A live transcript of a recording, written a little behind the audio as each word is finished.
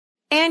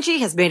Angie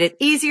has made it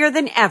easier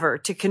than ever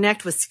to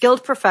connect with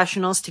skilled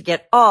professionals to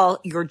get all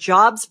your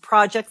jobs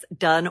projects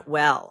done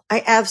well.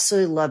 I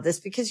absolutely love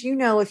this because,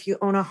 if you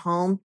own a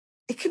home,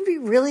 it can be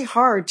really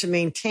hard to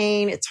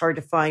maintain. It's hard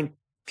to find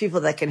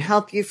people that can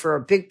help you for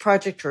a big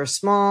project or a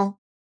small.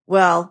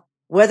 Well,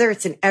 whether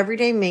it's in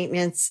everyday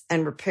maintenance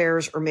and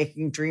repairs or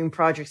making dream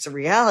projects a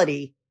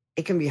reality,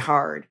 it can be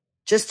hard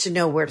just to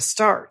know where to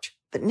start.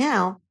 But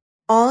now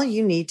all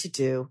you need to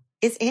do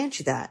is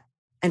Angie that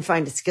and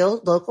find a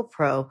skilled local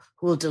pro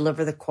who will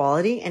deliver the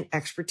quality and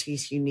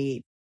expertise you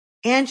need.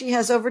 Angie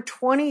has over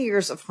 20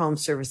 years of home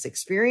service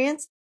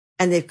experience,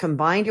 and they've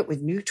combined it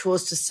with new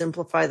tools to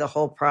simplify the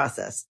whole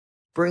process.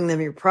 Bring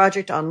them your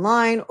project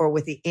online or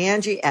with the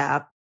Angie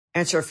app,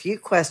 answer a few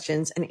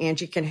questions, and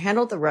Angie can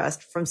handle the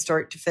rest from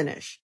start to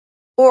finish.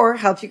 Or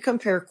help you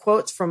compare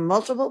quotes from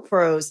multiple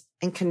pros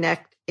and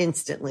connect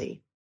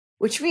instantly,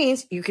 which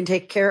means you can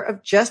take care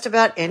of just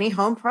about any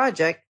home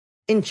project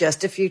in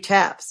just a few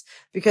taps.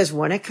 Because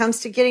when it comes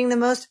to getting the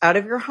most out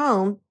of your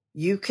home,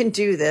 you can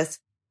do this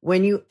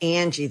when you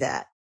Angie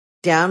that.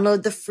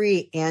 Download the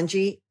free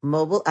Angie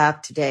mobile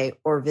app today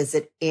or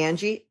visit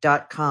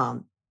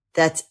Angie.com.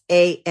 That's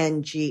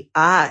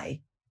ANGI.com.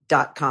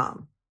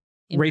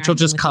 Rachel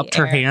just cupped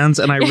her hands,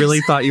 and I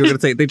really thought you were going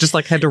to say they just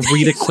had to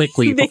read it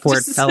quickly before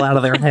it fell out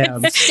of their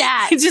hands.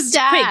 Just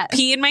quick,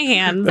 pee in my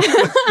hands.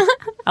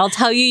 I'll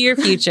tell you your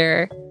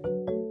future.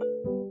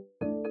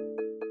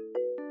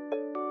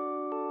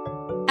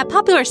 At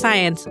Popular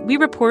Science, we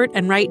report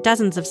and write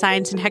dozens of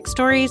science and tech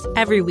stories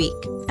every week.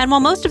 And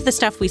while most of the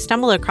stuff we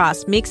stumble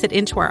across makes it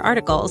into our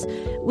articles,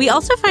 we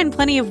also find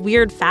plenty of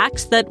weird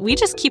facts that we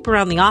just keep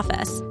around the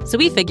office. So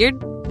we figured,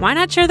 why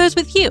not share those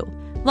with you?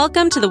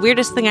 Welcome to The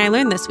Weirdest Thing I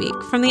Learned This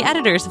Week from the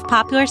editors of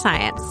Popular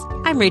Science.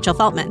 I'm Rachel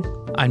Feltman.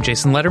 I'm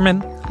Jason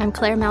Letterman. I'm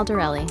Claire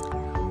Maldarelli.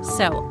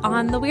 So,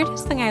 on The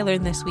Weirdest Thing I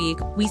Learned This Week,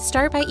 we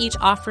start by each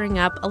offering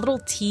up a little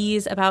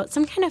tease about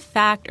some kind of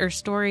fact or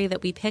story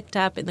that we picked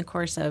up in the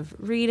course of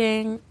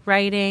reading,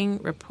 writing,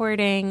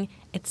 reporting,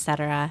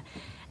 etc.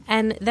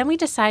 And then we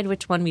decide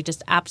which one we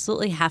just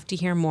absolutely have to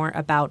hear more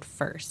about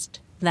first.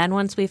 Then,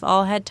 once we've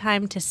all had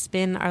time to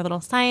spin our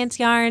little science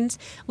yarns,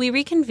 we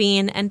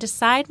reconvene and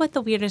decide what the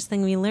weirdest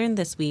thing we learned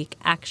this week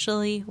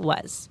actually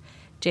was.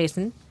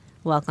 Jason,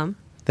 welcome.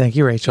 Thank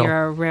you, Rachel.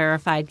 You're a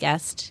rarefied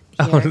guest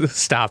here. Oh,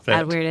 stop it.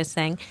 At Weirdest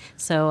Thing.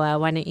 So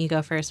why don't you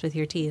go first with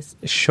your tease?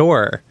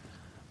 Sure.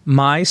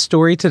 My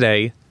story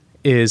today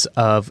is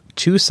of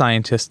two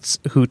scientists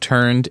who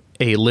turned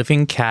a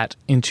living cat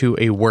into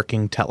a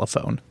working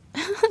telephone.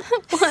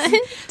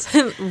 What?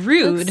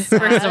 Rude,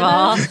 first of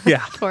all.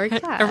 Yeah. Poor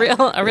cat. A real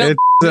move,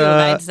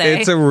 I'd say.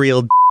 It's a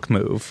real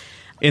move.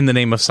 In the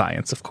name of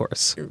science, of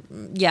course.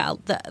 Yeah,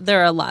 there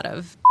are a lot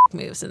of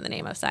moves in the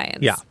name of science.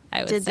 Yeah. I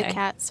would Did say. the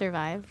cat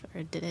survive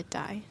or did it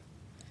die?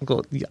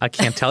 Well, I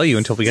can't tell you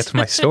until we get to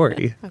my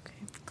story. Okay.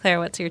 Claire,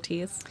 what's your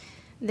tease?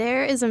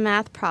 There is a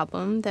math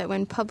problem that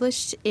when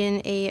published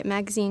in a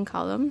magazine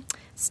column,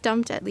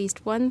 stumped at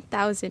least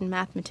 1,000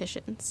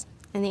 mathematicians.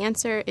 And the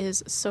answer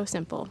is so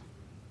simple.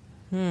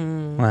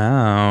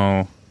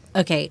 Wow.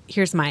 Okay,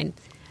 here's mine.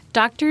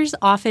 Doctors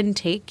often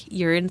take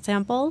urine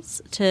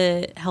samples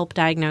to help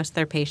diagnose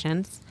their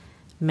patients.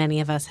 Many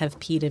of us have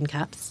peed in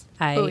cups,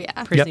 I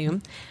presume.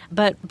 Yep.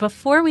 But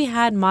before we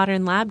had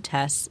modern lab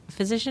tests,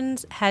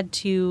 physicians had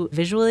to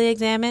visually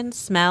examine,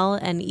 smell,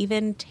 and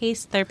even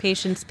taste their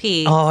patient's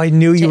pee. Oh, I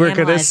knew you were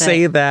going to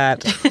say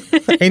that.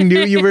 I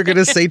knew you were going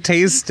to say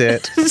taste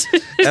it.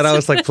 And I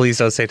was like, please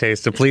don't say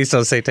taste it. Please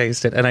don't say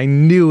taste it. And I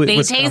knew it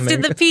was coming. They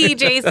tasted the pee,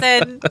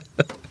 Jason.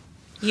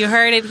 You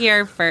heard it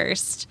here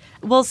first.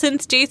 Well,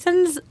 since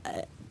Jason's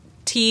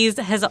tease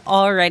has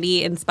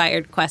already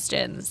inspired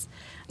questions,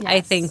 yes,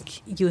 I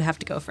think you have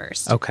to go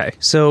first. Okay.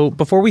 So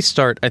before we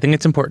start, I think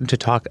it's important to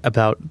talk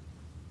about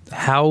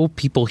how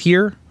people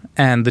hear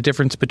and the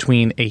difference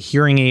between a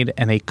hearing aid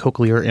and a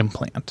cochlear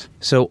implant.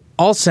 So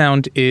all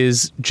sound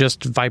is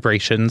just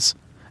vibrations.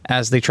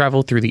 As they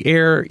travel through the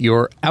air,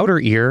 your outer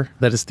ear,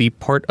 that is the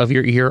part of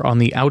your ear on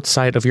the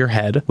outside of your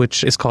head,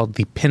 which is called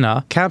the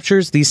pinna,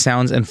 captures these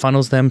sounds and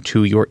funnels them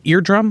to your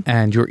eardrum,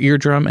 and your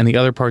eardrum and the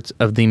other parts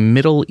of the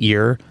middle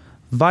ear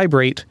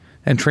vibrate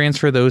and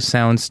transfer those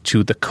sounds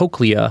to the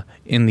cochlea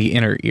in the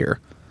inner ear.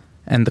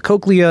 And the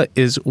cochlea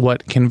is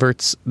what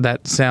converts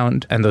that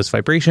sound and those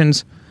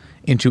vibrations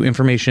into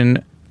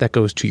information that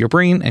goes to your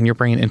brain, and your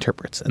brain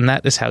interprets. And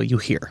that is how you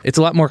hear. It's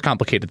a lot more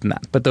complicated than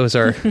that, but those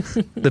are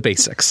the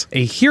basics.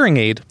 A hearing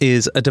aid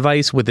is a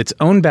device with its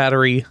own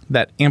battery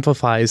that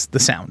amplifies the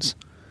sounds.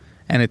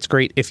 And it's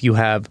great if you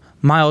have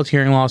mild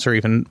hearing loss or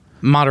even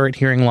moderate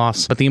hearing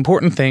loss. But the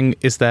important thing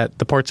is that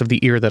the parts of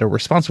the ear that are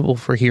responsible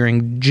for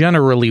hearing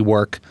generally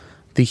work.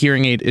 The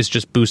hearing aid is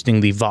just boosting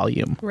the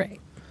volume.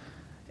 Right.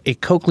 A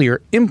cochlear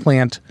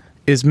implant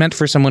is meant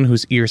for someone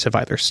whose ears have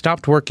either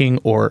stopped working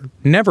or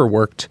never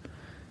worked,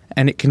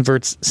 and it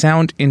converts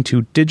sound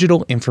into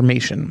digital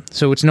information.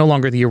 So it's no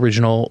longer the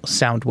original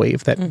sound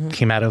wave that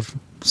came out of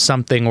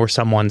something or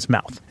someone's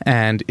mouth.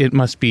 And it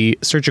must be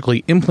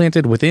surgically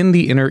implanted within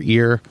the inner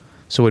ear,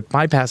 so it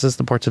bypasses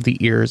the parts of the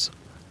ears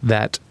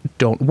that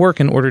don't work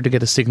in order to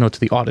get a signal to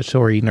the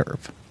auditory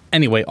nerve.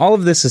 Anyway, all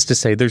of this is to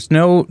say there's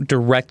no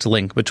direct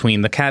link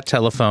between the cat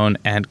telephone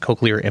and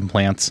cochlear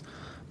implants,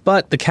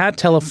 but the cat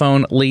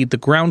telephone laid the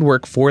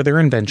groundwork for their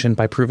invention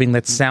by proving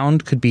that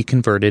sound could be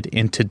converted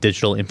into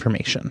digital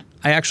information.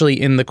 I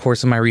actually, in the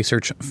course of my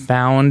research,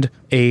 found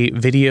a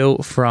video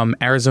from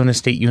Arizona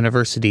State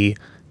University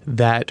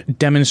that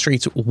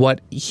demonstrates what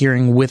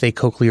hearing with a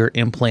cochlear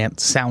implant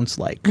sounds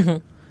like.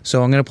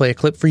 So I'm going to play a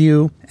clip for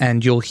you,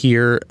 and you'll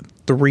hear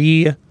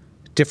 3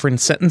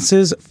 different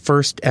sentences,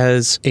 first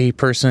as a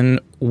person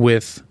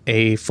with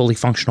a fully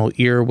functional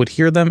ear would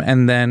hear them,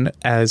 and then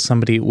as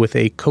somebody with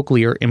a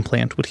cochlear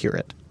implant would hear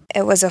it.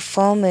 It was a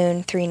full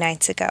moon 3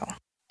 nights ago.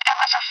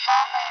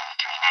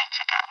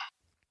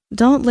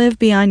 Don't live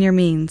beyond your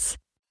means.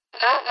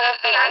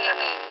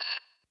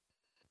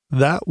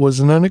 That was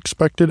an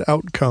unexpected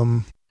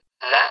outcome.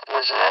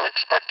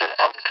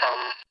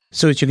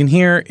 So as you can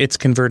hear, it's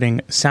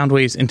converting sound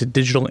waves into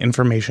digital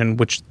information,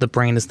 which the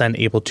brain is then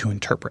able to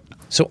interpret.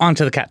 So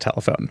onto the cat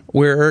telephone.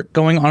 We're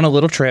going on a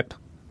little trip,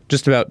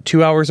 just about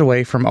 2 hours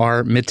away from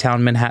our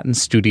Midtown Manhattan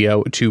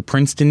studio to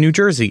Princeton, New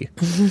Jersey.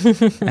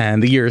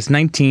 And the year is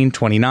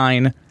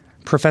 1929.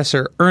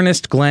 Professor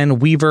Ernest Glenn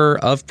Weaver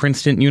of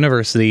Princeton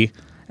University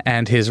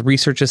and his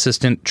research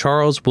assistant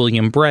Charles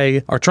William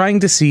Bray are trying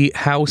to see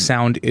how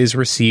sound is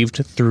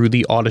received through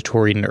the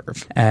auditory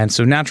nerve. And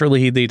so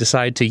naturally, they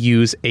decide to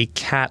use a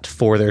cat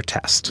for their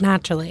test.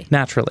 Naturally,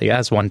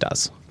 as one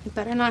does. It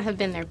better not have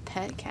been their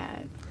pet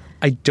cat.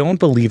 I don't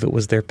believe it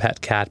was their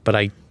pet cat, but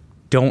I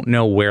don't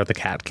know where the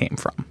cat came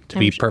from, to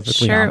be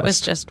perfectly honest. Sure, it was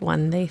just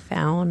one they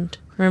found.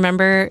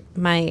 Remember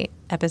my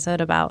episode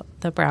about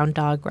the brown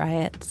dog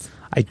riots?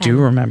 I do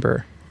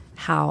remember.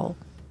 How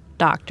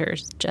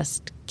doctors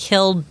just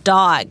killed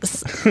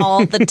dogs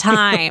all the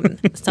time.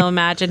 So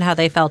imagine how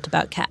they felt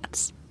about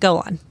cats. Go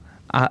on.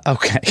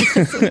 Okay.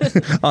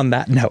 On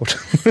that note.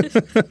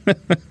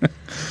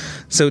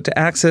 So to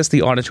access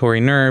the auditory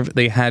nerve,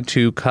 they had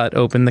to cut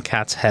open the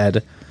cat's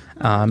head.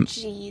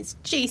 Jeez,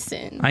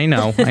 Jason. I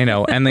know.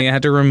 And they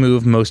had to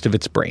remove most of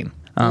its brain.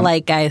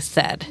 Like I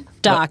said,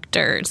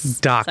 doctors.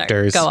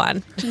 Doctors. Sorry, go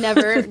on.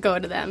 Never go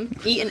to them.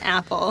 Eat an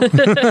apple.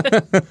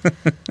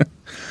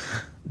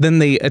 Then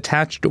they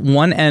attached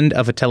one end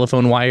of a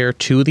telephone wire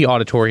to the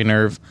auditory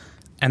nerve,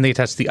 and they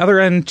attached the other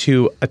end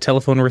to a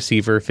telephone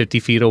receiver 50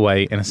 feet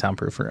away in a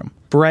soundproof room.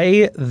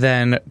 Bray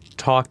then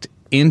talked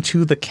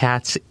into the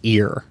cat's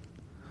ear,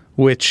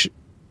 which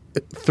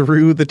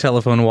through the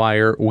telephone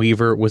wire,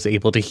 Weaver was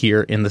able to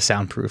hear in the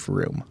soundproof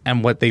room.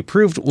 And what they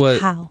proved was...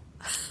 How?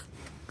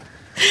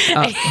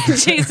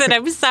 Jason,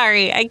 I'm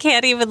sorry. I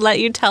can't even let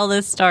you tell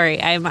this story.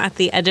 I'm at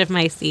the edge of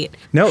my seat.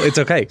 No, it's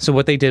okay. So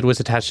what they did was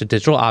attach a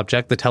digital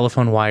object, the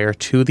telephone wire,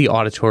 to the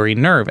auditory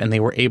nerve, and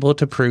they were able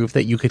to prove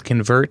that you could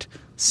convert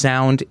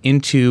sound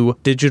into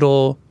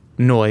digital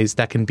noise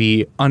that can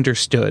be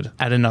understood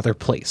at another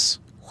place.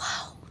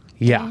 Wow.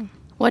 Yeah. Dang.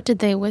 What did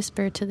they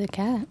whisper to the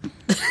cat?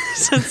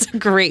 That's a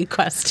great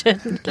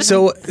question.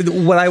 So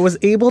what I was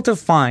able to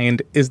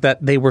find is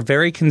that they were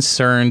very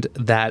concerned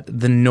that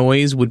the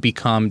noise would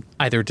become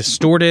either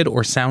distorted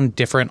or sound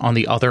different on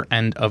the other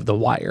end of the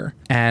wire.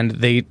 And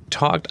they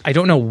talked, I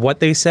don't know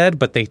what they said,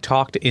 but they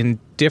talked in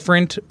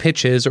different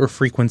pitches or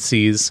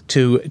frequencies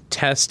to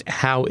test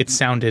how it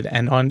sounded.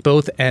 And on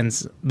both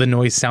ends, the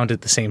noise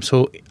sounded the same.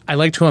 So I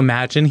like to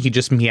imagine he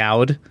just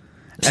meowed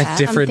at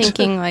different, I'm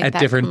thinking like at that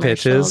different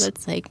pitches.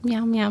 It's like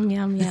meow, meow,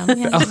 meow, meow,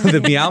 meow. Oh,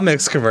 the Meow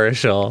Mix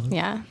commercial.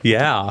 Yeah.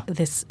 Yeah.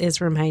 This is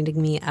reminding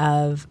me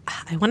of,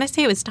 I want to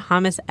say it was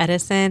Thomas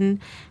Edison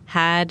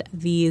had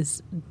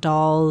these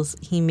dolls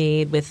he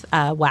made with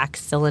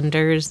wax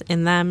cylinders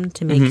in them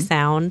to make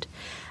sound.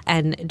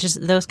 And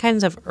just those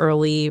kinds of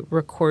early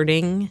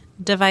recording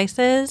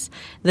devices,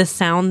 the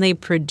sound they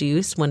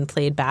produce when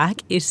played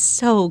back is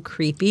so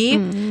creepy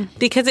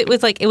because it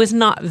was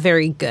not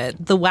very good.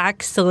 The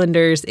wax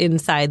cylinders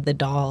inside the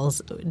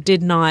dolls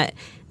did not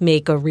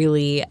make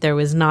there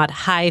was not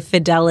high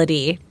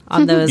fidelity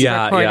on those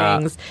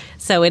recordings. Yeah.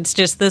 So it's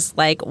just this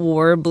like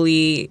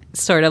warbly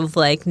sort of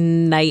like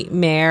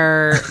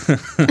nightmare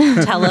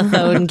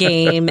telephone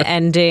game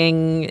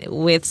ending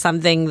with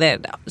something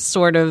that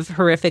sort of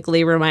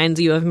horrifically reminds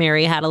you of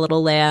Mary Had a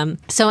Little Lamb.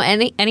 So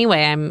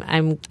anyway,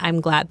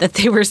 I'm glad that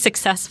they were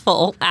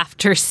successful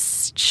after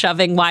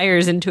shoving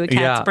wires into a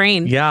cat's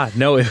brain. Yeah,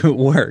 no, it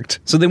worked.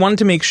 So they wanted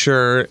to make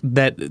sure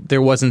that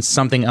there wasn't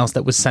something else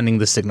that was sending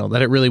the signal,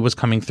 that it really was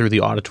coming through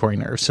the auditory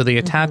nerve. So they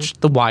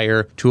attached the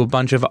wire to a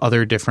bunch of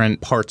other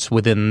different parts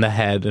within the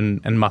head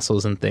and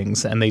muscles and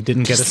things, and they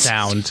didn't get a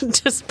sound.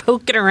 Just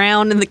poking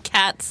around in the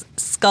cat's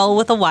skull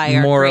with a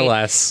wire. More great. Or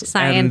less.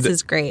 Science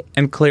is great.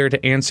 And Claire,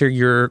 to answer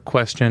your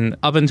question,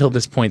 up until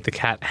this point, the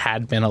cat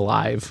had been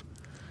alive.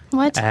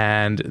 What?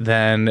 And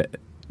then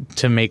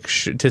to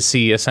to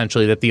see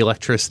essentially that the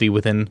electricity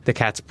within the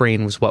cat's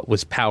brain was what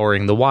was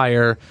powering the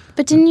wire.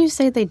 But didn't you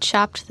say they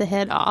chopped the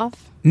head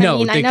off?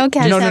 No. I know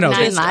cats have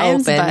 9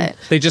 lives, open. but...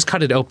 They just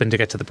cut it open to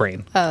get to the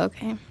brain. Oh,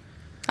 okay.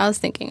 I was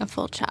thinking a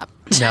full chop.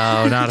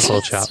 No, not a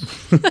full chop.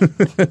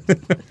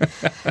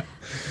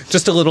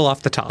 Just a little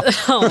off the top.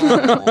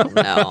 Oh,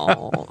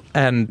 no.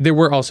 And there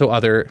were also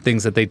other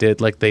things that they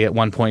did. Like they at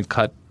one point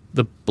cut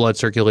the blood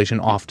circulation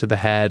off to the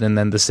head, and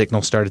then the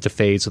signal started to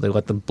fade, so they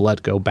let the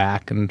blood go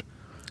back and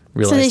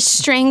realized. So they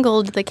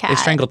strangled the cat. They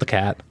strangled the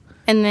cat.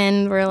 And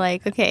then we're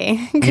like,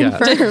 okay, Yeah.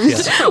 confirmed.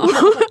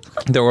 Yeah.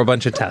 There were a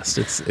bunch of tests.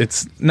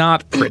 It's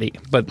not pretty,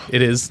 but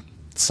it is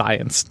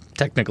science,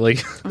 technically.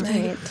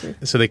 Right.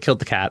 So they killed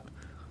the cat,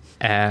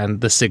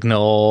 and the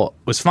signal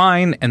was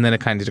fine, and then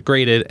it kind of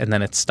degraded, and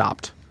then it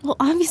stopped. Well,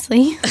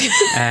 obviously.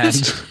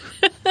 And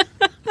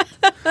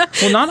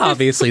well, not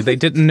obviously. They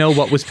didn't know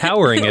what was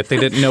powering it. They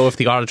didn't know if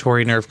the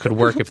auditory nerve could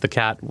work if the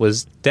cat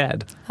was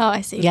dead. Oh,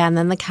 I see. Yeah, and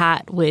then the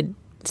cat would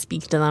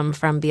speak to them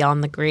from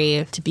beyond the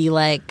grave to be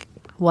like,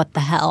 what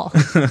the hell?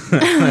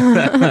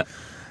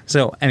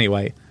 So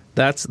anyway,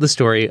 that's the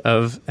story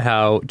of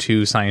how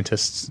two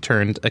scientists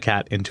turned a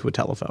cat into a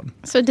telephone.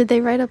 So did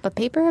they write up a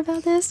paper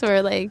about this,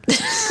 or like?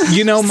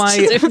 You know,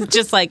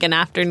 Just like an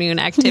afternoon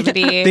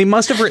activity. they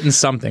must have written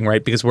something,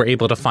 right? Because we're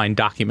able to find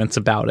documents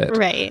about it.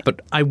 Right.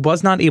 But I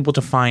was not able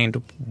to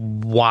find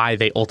why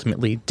they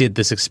ultimately did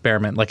this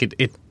experiment. Like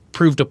it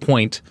proved a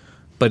point,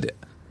 but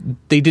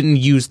they didn't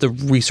use the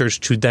research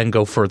to then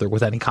go further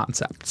with any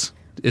concepts,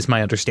 is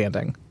my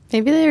understanding.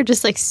 Maybe they were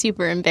just like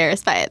super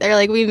embarrassed by it. They're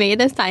like, we made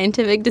a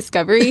scientific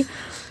discovery,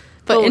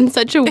 but in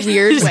such a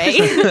weird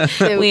way.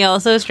 We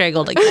also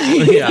strangled a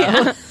cat.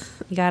 Yeah.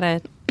 You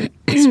gotta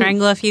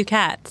strangle a few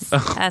cats,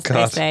 as they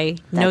God. say.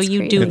 No, That's you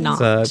crazy. do It's,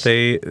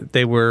 not.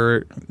 They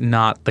were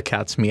not the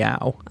cat's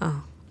meow.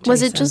 Oh,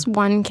 Was it Jason. just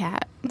one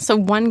cat? So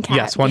one cat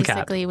Yes, one cat.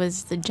 basically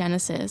was the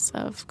genesis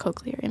of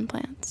cochlear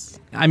implants.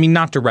 I mean,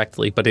 not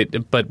directly,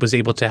 but was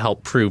able to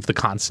help prove the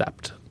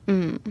concept.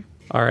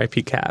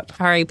 R.I.P. cat.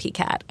 R.I.P.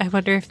 cat. I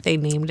wonder if they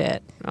named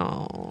it.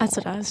 Oh. That's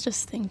what I was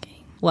just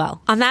thinking.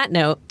 Well, on that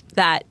note,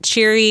 that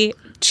cheery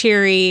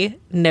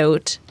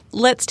note,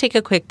 let's take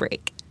a quick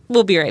break.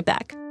 We'll be right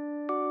back.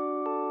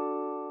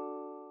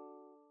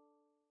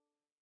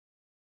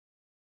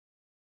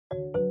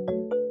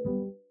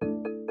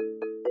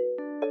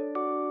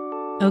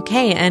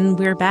 Okay, and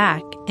we're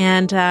back.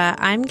 And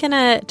I'm going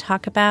to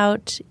talk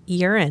about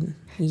urine.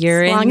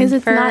 Urine As long as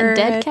it's for not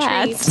dead a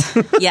cats.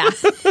 treat. Yeah.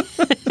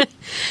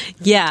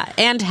 Yeah,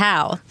 and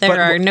how.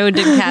 There are no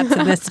dead cats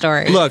in this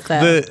story. Look,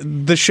 so.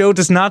 the show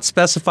does not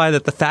specify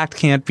that the fact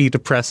can't be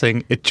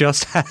depressing. It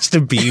just has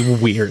to be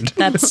weird.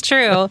 That's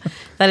true.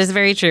 That is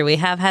very true. We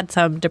have had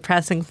some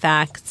depressing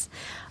facts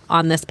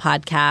on this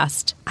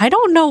podcast. I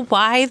don't know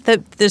why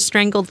the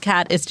strangled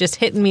cat is just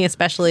hitting me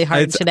especially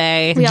hard It's-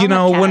 today. We all You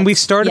know, have when we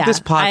cats. started Yeah,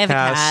 this I have a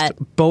podcast,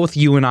 cat. both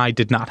you and I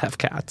did not have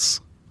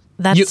cats.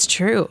 That's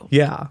true.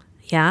 Yeah.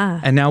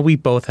 Yeah. And now we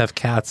both have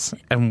cats.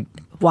 And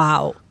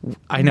Wow.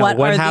 I know What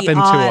what are the happened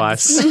to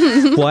odds?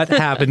 us. What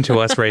happened to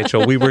us,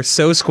 Rachel? We were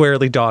so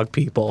squarely dog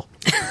people.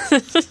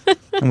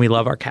 And we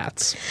love our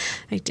cats.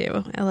 I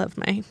do. I love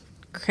my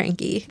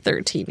cranky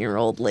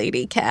 13-year-old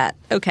lady cat.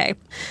 Okay.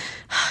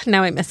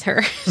 Now I miss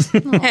her.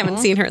 I haven't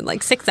seen her in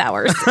like 6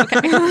 hours.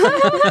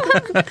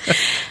 Okay.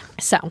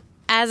 So,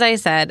 as I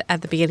said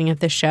at the beginning of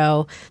the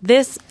show,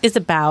 this is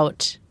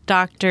about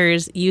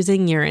doctors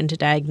using urine to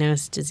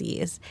diagnose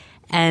disease.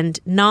 And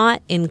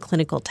not in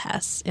clinical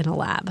tests in a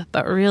lab,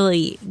 but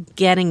really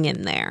getting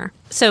in there.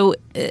 So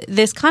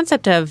this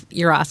concept of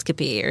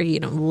uroscopy,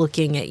 or,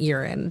 looking at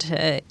urine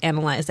to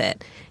analyze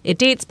it, it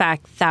dates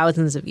back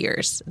thousands of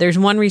years. There's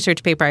one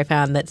research paper I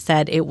found that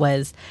said it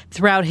was,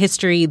 throughout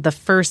history, the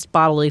first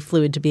bodily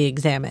fluid to be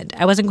examined.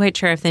 I wasn't quite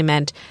sure if they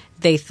meant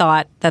they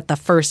thought that the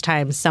first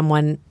time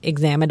someone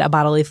examined a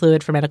bodily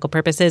fluid for medical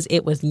purposes,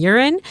 it was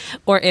urine,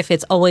 or if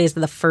it's always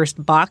the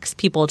first box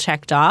people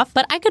checked off.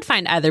 But I could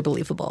find either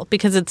believable,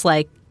 because it's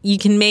like you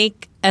can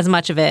make as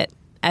much of it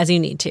as you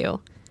need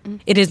to.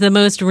 It is the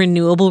most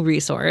renewable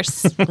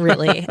resource,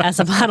 really, as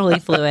a bodily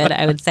fluid,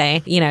 I would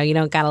say. You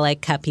don't got to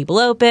cut people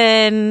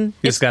open.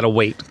 You just got to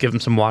wait. Give them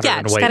some water Yeah,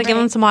 and just wait. got to give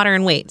them some water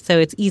and wait. So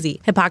it's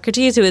easy.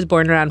 Hippocrates, who was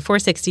born around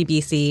 460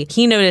 BC,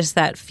 he noticed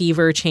that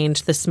fever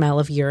changed the smell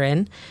of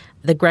urine.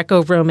 The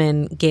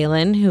Greco-Roman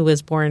Galen, who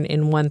was born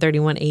in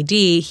 131 AD,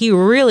 he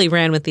really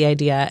ran with the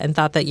idea and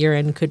thought that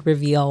urine could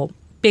reveal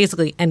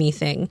basically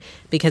anything,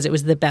 because it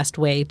was the best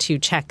way to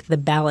check the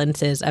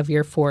balances of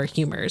your four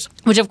humors,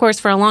 which of course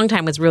for a long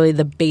time was really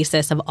the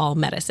basis of all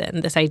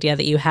medicine. This idea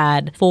that you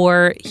had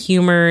four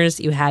humors,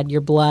 you had your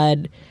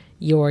blood,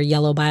 your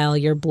yellow bile,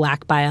 your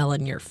black bile,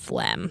 and your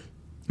phlegm,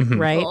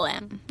 right?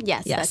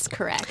 Yes, that's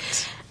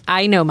correct.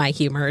 I know my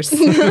humors.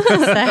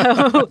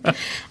 So,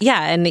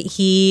 yeah, and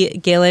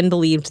Galen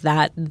believed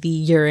that the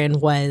urine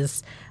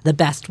was the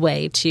best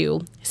way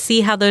to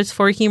see how those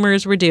four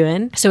humors were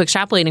doing. So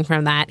extrapolating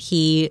from that,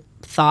 he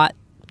thought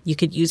you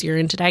could use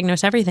urine to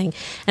diagnose everything.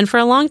 And for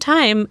a long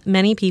time,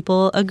 many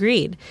people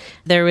agreed.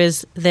 There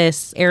was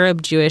this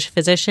Arab Jewish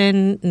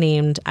physician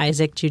named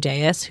Isaac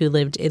Judaeus who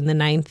lived in the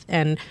 9th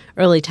and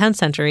early 10th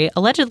century.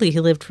 Allegedly, he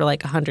lived for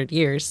like 100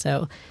 years.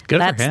 So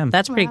Good for him.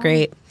 That's pretty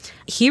great.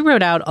 He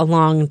wrote out a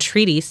long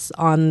treatise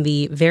on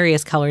the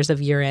various colors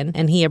of urine,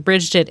 and he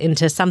abridged it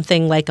into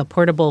something like a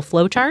portable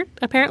flowchart,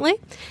 apparently.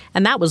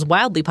 And that was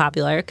wildly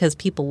popular because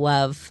people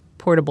love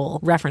portable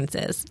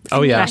references.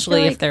 Oh, yeah.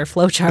 Especially if they're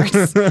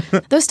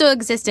flowcharts. Those still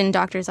exist in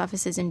doctors'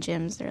 offices and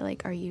gyms. They're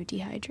like, are you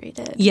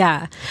dehydrated?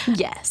 Yeah.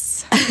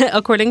 Yes.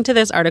 According to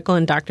this article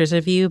in Doctor's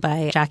Review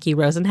by Jackie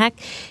Rosenheck,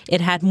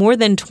 it had more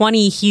than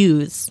 20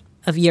 hues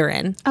of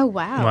urine. Oh,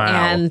 wow.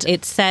 And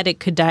it said it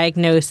could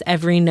diagnose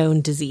every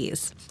known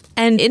disease.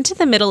 And into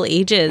the Middle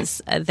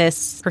Ages,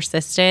 this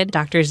persisted.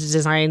 Doctors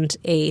designed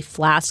a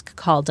flask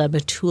called a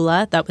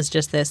metula that was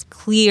just this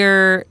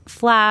clear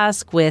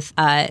flask with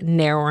a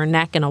narrower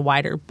neck and a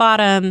wider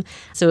bottom.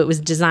 So it was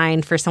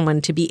designed for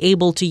someone to be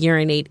able to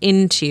urinate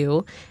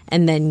into,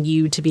 and then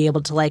you to be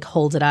able to like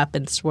hold it up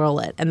and swirl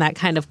it. And that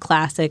kind of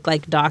classic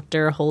like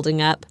doctor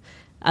holding up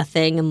a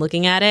thing and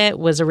looking at it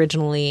was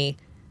originally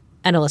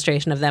an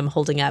illustration of them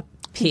holding up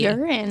pee.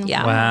 Urine.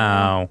 Yeah.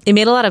 Wow. It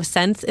made a lot of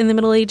sense in the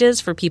Middle Ages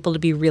for people to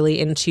be really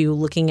into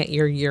looking at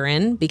your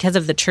urine. Because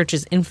of the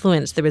church's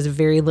influence, there was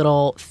very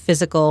little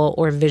physical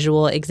or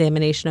visual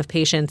examination of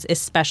patients,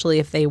 especially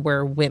if they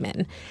were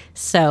women.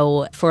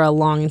 So for a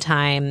long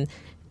time,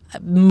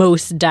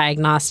 most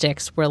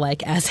diagnostics were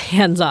like as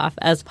hands-off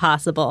as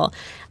possible.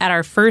 At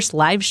our first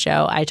live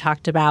show, I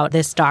talked about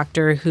this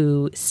doctor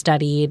who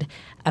studied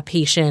a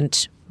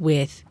patient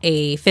with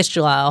a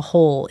fistula, a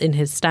hole in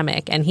his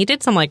stomach. And he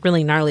did some like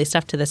really gnarly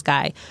stuff to this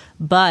guy.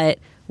 But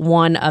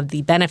one of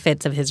the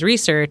benefits of his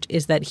research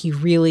is that he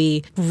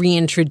really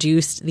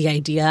reintroduced the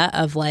idea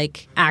of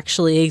like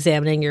actually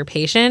examining your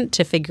patient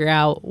to figure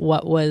out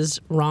what was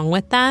wrong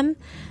with them.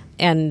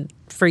 And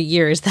for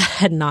years, that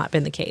had not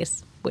been the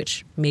case,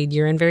 which made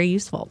urine very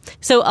useful.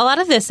 So a lot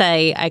of this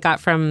I got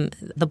from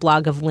the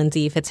blog of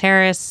Lindsay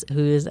Fitzharris,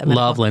 who's a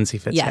Love Lindsay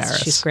Fitzharris.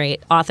 Yes, she's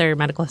great. Author,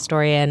 medical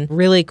historian,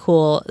 really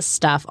cool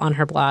stuff on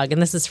her blog.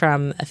 And this is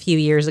from a few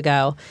years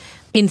ago.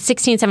 In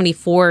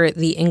 1674,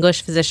 the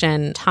English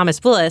physician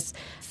Thomas Willis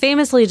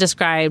famously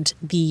described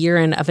the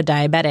urine of a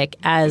diabetic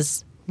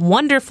as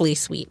wonderfully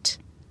sweet,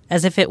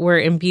 as if it were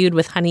imbued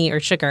with honey or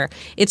sugar.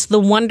 It's the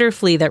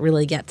wonderfully that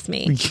really gets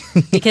me,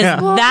 because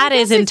that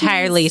is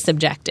entirely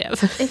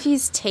subjective. If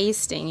he's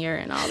tasting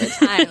urine all the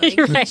time, like,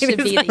 Right, he should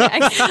be the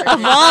expert.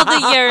 Of all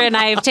the urine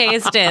I've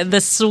tasted,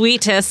 the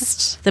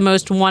sweetest, the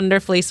most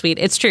wonderfully sweet.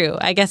 It's true.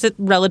 I guess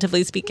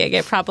relatively speaking,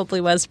 it probably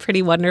was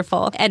pretty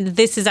wonderful. And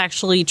this is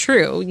actually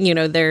true. You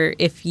know,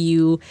 if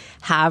you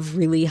have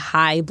really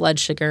high blood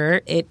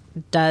sugar, it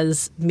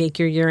does make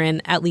your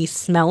urine at least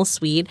smell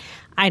sweet.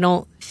 I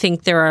don't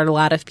think there are a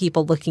lot of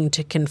people looking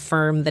to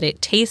confirm that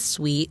it tastes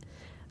sweet,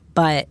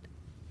 but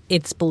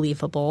it's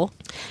believable.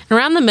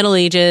 Around the Middle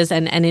Ages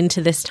and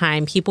into this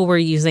time, people were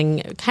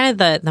using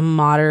kind of the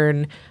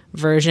modern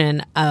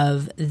version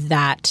of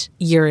that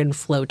urine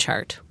flow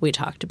chart we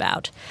talked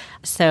about.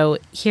 So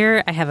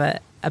here I have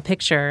a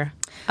picture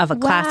of a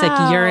classic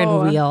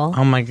urine wheel.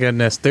 Oh my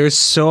goodness. There's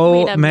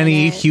so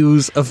many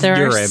hues of There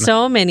urine. are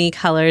so many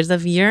colors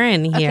of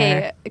urine here.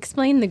 Okay,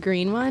 explain the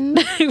green one.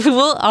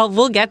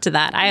 We'll get to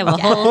that. I have a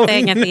whole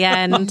thing at the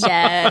end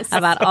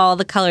about all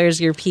the colors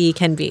your pee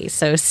can be.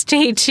 So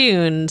stay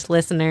tuned,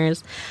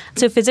 listeners.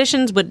 So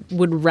physicians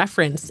would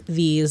reference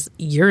these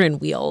urine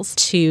wheels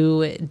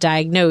to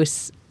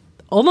diagnose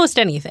almost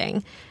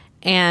anything.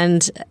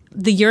 And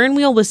the urine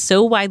wheel was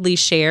so widely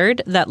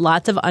shared that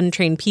lots of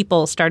untrained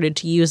people started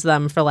to use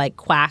them for like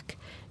quack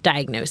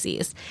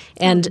diagnoses.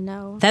 And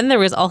then there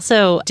was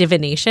also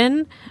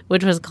divination,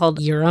 which was called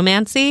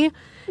uromancy.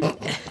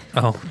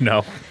 Oh,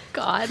 no.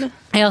 God.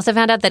 I also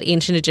found out that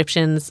ancient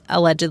Egyptians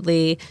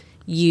allegedly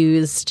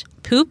used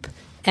poop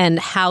and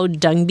how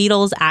dung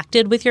beetles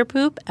acted with your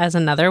poop as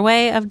another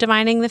way of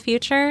divining the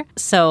future.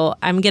 So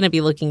I'm going to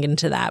be looking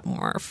into that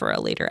more for a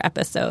later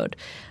episode.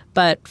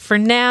 But for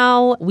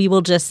now, we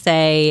will just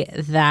say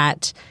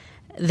that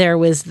there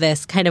was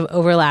this kind of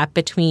overlap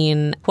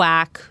between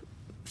quack,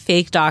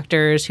 fake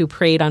doctors who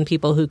preyed on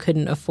people who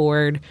couldn't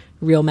afford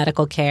real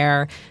medical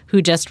care,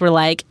 who just were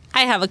like,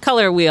 I have a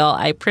color wheel.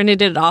 I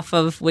printed it off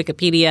of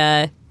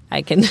Wikipedia.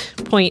 I can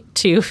point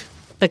to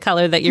the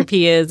color that your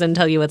pee is and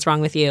tell you what's wrong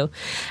with you.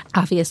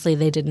 Obviously,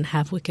 they didn't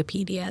have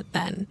Wikipedia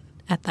then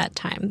at that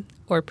time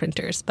or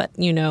printers, but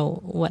you know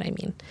what I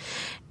mean.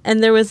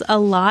 And there was a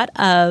lot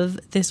of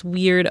this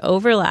weird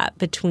overlap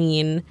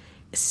between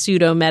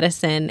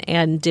pseudomedicine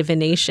and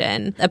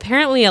divination.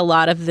 Apparently, a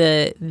lot of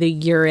the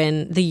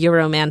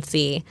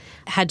uromancy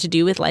had to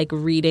do with like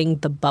reading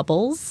the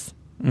bubbles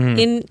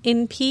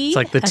in pee. It's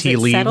like the tea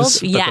leaves,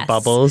 but the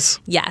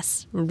bubbles.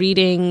 Yes,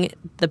 reading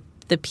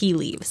the pea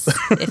leaves,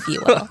 if you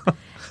will.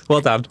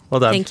 Well done.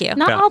 Thank you.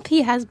 Not all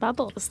pee has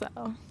bubbles,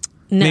 though.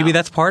 No. Maybe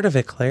that's part of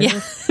it, Claire. Yeah.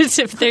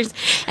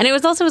 And it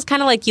was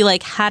kind of like you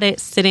like had it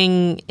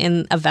sitting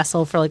in a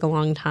vessel for like a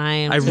long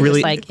time.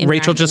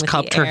 Rachel just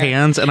cupped her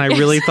hands, and I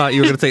really thought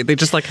you were going to say they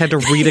just like had to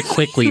read it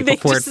quickly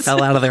before it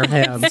fell out of their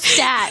hands.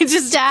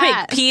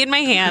 Quick, pee in my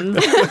hand.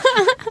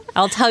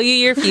 I'll tell you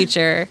your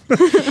future.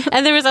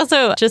 And there was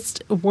also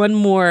just one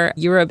more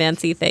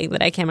Euromancy thing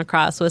that I came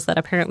across was that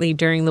apparently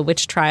during the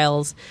witch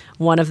trials,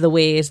 one of the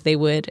ways they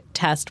would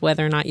test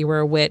whether or not you were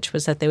a witch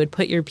was that they would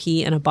put your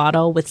pee in a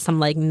bottle with some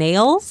like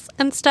nails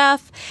and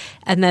stuff,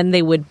 and then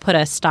they would put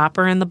a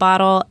stopper in the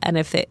bottle, and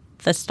if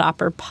the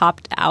stopper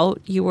popped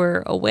out, you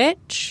were a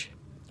witch.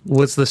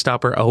 Was the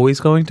stopper always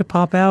going to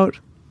pop out?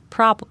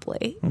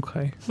 Probably.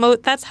 Okay.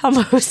 That's how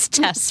most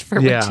tests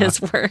for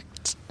witches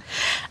worked.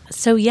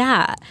 So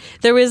yeah,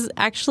 there was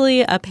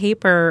actually a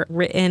paper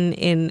written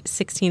in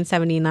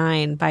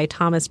 1679 by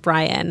Thomas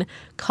Bryan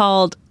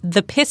called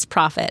The Piss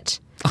Prophet,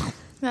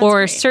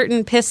 or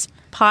Certain Piss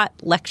Pot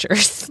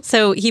Lectures.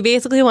 So he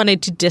basically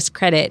wanted to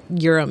discredit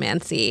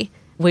Euromancy,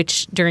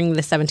 which during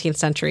the 17th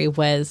century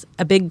was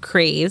a big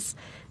craze.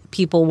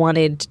 People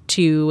wanted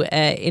to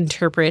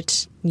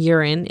interpret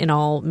urine in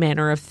all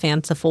manner of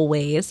fanciful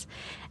ways.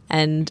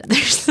 And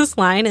there's this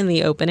line in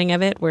the opening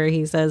of it where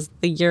he says,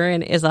 the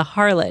urine is a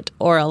harlot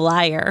or a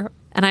liar.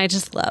 And I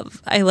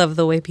love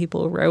the way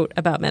people wrote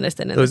about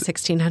medicine in the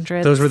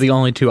 1600s. Those were the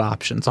only two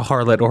options, a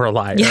harlot or a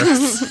liar.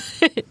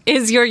 Yes.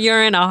 Is your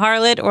urine a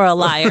harlot or a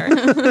liar?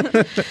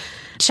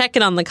 Check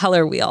it on the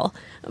color wheel.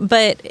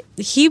 But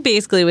he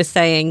basically was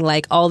saying,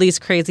 like, all these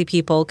crazy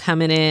people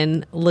coming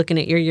in, looking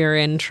at your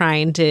urine,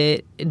 trying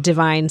to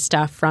divine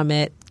stuff from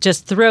it,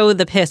 just throw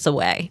the piss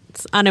away.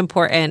 It's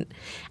unimportant.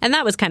 And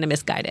that was kind of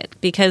misguided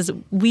because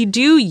we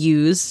do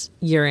use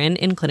urine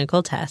in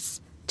clinical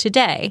tests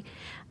today.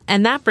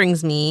 And that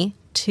brings me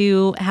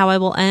to how I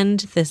will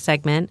end this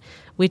segment,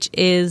 which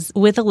is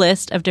with a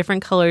list of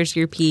different colors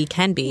your pee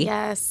can be.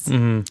 Yes.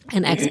 Mm-hmm.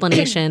 And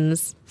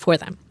explanations for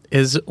them.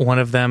 Is one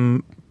of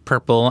them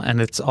purple, and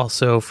it's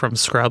also from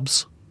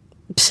Scrubs?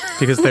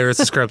 Because there is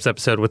a Scrubs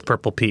episode with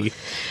purple pee.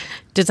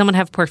 Did someone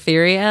have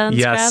porphyria in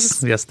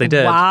Scrubs? Yes, they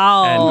did.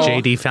 Wow.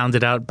 And JD found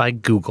it out by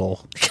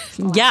Google.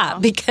 Yeah,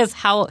 because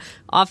how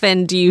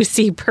often do you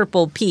see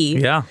purple pee?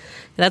 Yeah.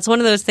 That's one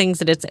of those things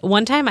that it's...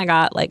 One time I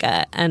got like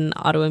an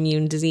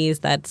autoimmune disease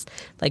that's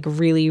like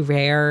really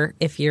rare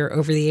if you're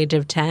over the age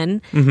of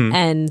 10. Mm-hmm.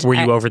 And were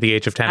you over the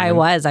age of 10? I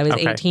was. I was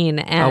okay. 18.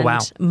 And wow.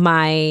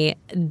 My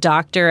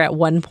doctor at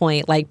one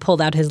point like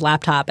pulled out his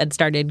laptop and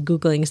started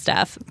Googling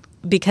stuff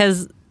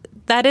because...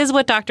 That is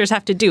what doctors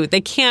have to do.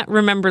 They can't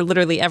remember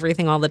literally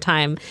everything all the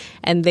time.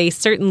 And they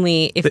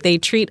certainly, if they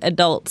treat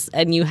adults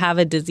and you have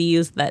a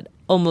disease that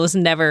almost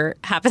never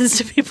happens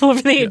to people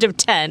over the age of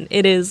 10,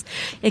 it is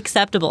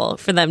acceptable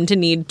for them to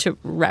need to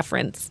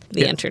reference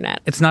the internet.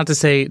 It's not to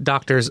say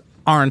doctors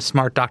aren't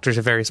smart. Doctors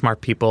are very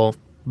smart people.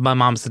 My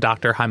mom's the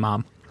doctor. Hi,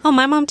 Mom. Oh,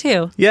 my mom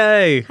too.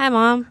 Yay. Hi,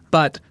 Mom.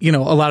 But, a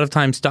lot of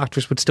times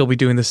doctors would still be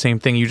doing the same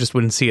thing. You just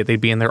wouldn't see it. They'd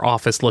be in their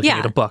office looking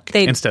at a book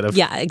instead of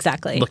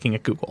exactly. looking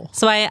at Google.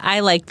 So I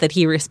liked that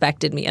he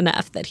respected me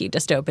enough that he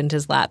just opened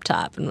his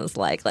laptop and was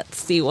like, let's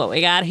see what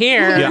we got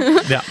here.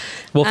 Yeah.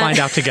 We'll find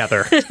out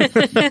together.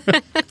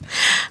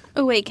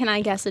 Oh, wait, can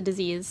I guess a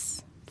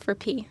disease for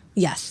pee?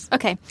 Yes.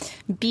 Okay.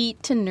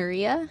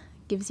 Betanuria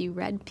gives you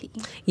red pee.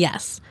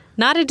 Yes.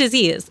 Not a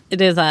disease.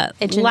 It is a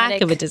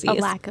lack of a disease. A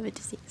lack of a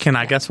disease. Can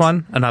I guess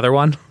one? Another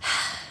one?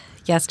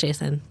 Yes,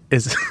 Jason.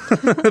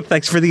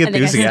 Thanks for the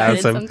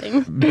enthusiasm.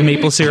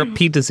 Maple syrup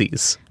pea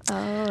disease.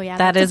 Oh, yeah.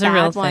 That is a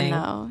real one, thing.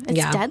 though.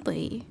 It's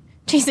deadly.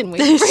 Jason, we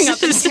bring up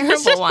the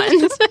terrible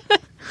ones.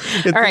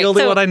 It's the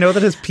only one I know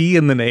that has pea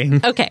in the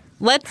name. Okay,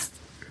 let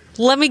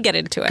me get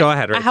into it. Go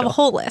ahead, Rachel. I have a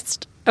whole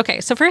list.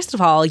 Okay, so first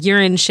of all,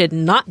 urine should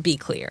not be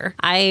clear.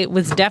 I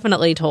was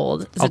definitely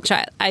told as a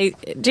child.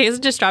 Jason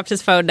just dropped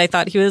his phone and I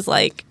thought he was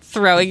like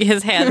throwing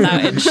his hands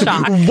out in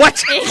shock.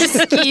 What?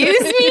 Excuse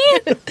me?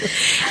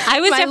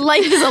 My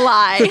life is a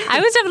lie. I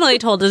was definitely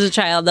told as a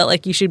child that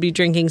like you should be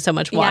drinking so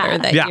much water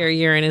that your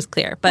urine is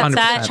clear. But 100%.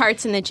 that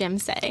charts in the gym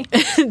say.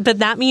 But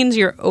that means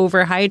you're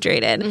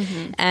overhydrated.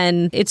 Mm-hmm.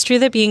 And it's true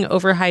that being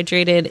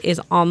overhydrated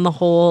is on the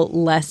whole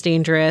less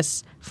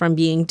dangerous from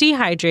being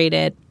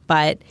dehydrated,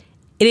 but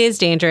it is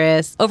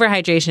dangerous.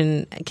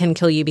 Overhydration can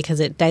kill you because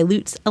it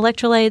dilutes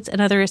electrolytes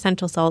and other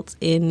essential salts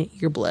in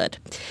your blood.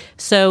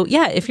 So,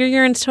 yeah, if your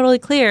urine's totally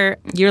clear,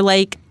 you're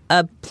like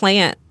a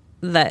plant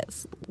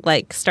that's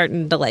like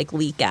starting to like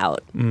leak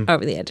out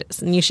over the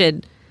edges. And you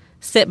should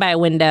sit by a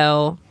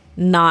window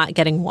not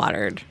getting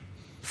watered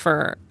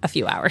for a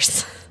few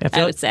hours,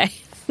 I would say.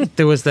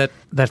 There was that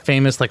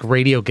famous like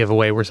radio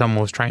giveaway where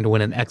someone was trying to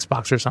win an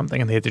Xbox or something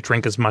and they had to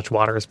drink as much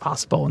water as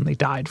possible and they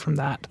died from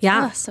that.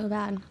 Yeah. Oh, so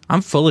bad.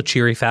 I'm full of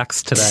cheery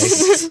facts today.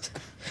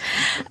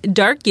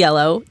 Dark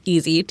yellow,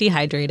 easy,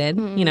 dehydrated.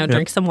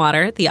 Drink some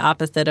water. The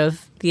opposite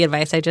of the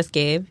advice I just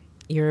gave.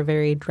 You're a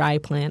very dry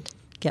plant.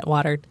 Get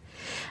watered.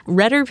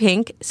 Red or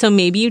pink. So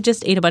maybe you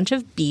just ate a bunch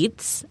of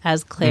beets,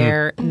 as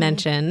Claire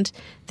mentioned.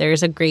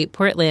 There's a great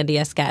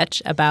Portlandia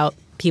sketch about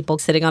people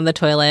sitting on the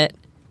toilet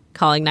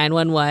calling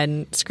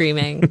 911,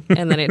 screaming,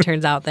 and then it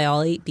turns out they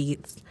all ate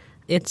beets.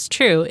 It's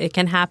true. It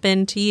can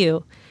happen to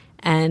you.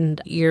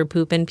 And your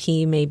poop and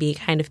pee may be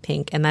kind of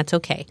pink, and that's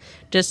okay.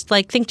 Just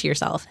think to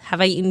yourself, have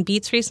I eaten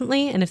beets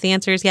recently? And if the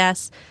answer is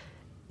yes,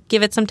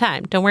 give it some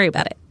time. Don't worry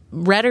about it.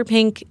 Red or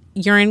pink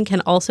urine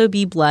can also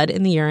be blood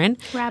in the urine.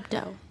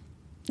 Rhabdo.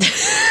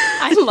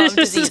 I love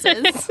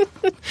diseases.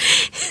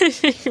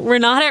 We're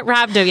not at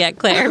rhabdo yet,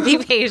 Claire. Be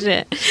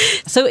patient.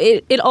 So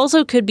it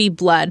also could be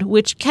blood,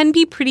 which can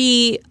be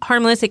pretty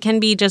harmless. It can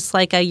be just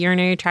like a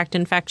urinary tract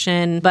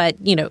infection, but,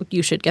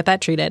 you should get that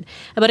treated.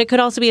 But it could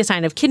also be a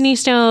sign of kidney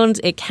stones.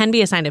 It can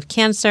be a sign of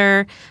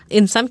cancer.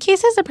 In some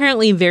cases,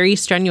 apparently very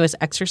strenuous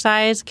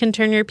exercise can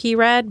turn your pee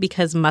red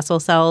because muscle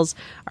cells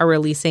are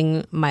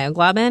releasing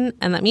myoglobin,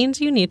 and that means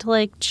you need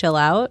to, chill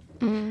out.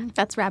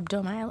 That's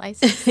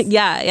rhabdomyolysis.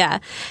 Yeah.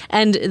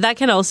 And that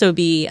can also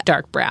be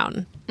dark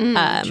brown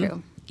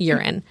True.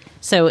 urine.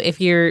 So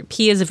if your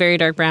pee is a very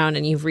dark brown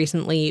and you've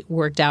recently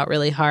worked out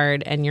really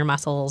hard and your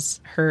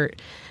muscles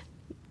hurt,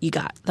 you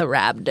got the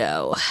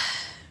rhabdo.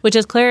 Which,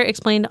 as Claire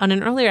explained on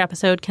an earlier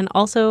episode, can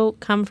also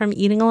come from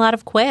eating a lot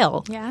of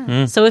quail.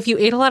 Yeah. So if you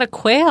ate a lot of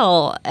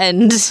quail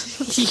and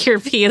your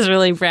pee is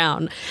really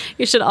brown,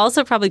 you should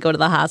also probably go to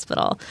the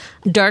hospital.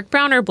 Dark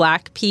brown or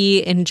black pee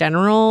in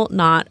general,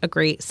 not a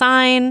great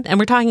sign. And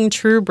we're talking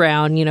true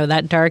brown,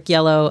 that dark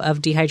yellow of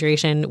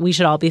dehydration we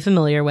should all be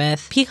familiar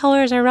with. Pee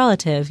colors are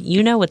relative.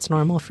 You know what's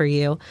normal for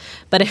you.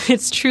 But if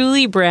it's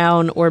truly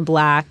brown or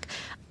black,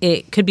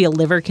 it could be a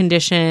liver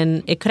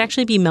condition. It could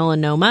actually be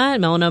melanoma.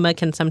 Melanoma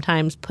can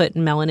sometimes put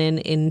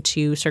melanin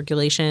into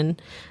circulation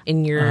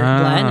in your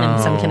blood, and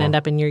some can end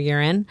up in your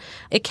urine.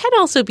 It can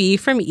also be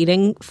from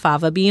eating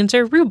fava beans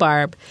or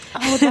rhubarb.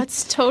 Oh,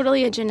 that's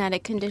totally a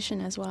genetic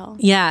condition as well.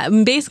 Yeah,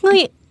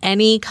 basically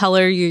any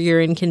color your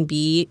urine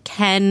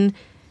can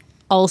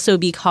also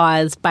be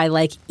caused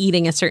by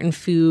eating a certain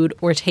food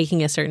or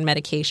taking a certain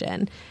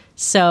medication.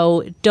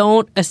 So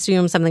don't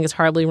assume something is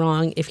horribly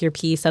wrong if your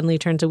pee suddenly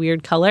turns a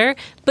weird color,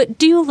 but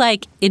do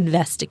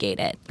investigate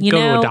it. Go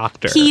to a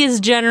doctor. Pee is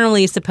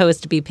generally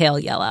supposed to be pale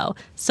yellow.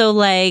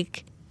 So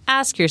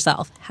ask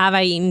yourself, have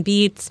I eaten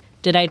beets?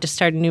 Did I just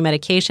start a new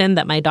medication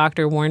that my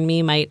doctor warned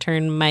me might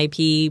turn my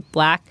pee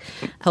black?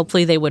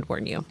 Hopefully they would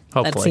warn you.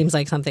 Hopefully. That seems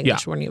like something they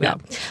should warn you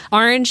about.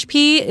 Orange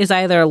pee is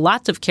either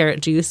lots of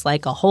carrot juice,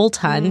 like a whole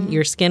ton.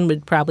 Your skin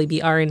would probably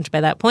be orange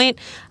by that point.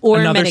 Or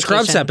Another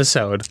medication. Scrubs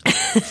episode.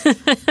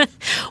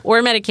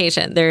 Or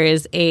medication. There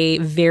is a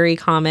very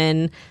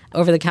common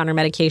over-the-counter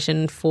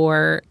medication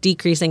for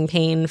decreasing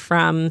pain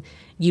from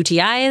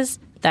UTIs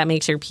that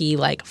makes your pee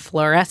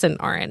fluorescent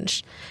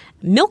orange.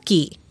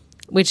 Milky,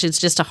 which is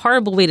just a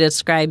horrible way to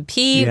describe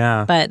pee,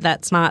 but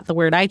that's not the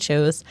word I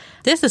chose.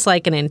 This is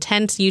an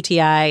intense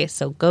UTI,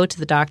 so go to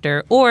the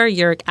doctor. Or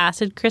uric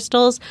acid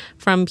crystals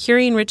from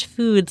purine-rich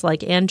foods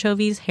like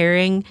anchovies,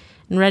 herring,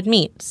 and red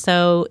meat.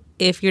 So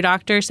if your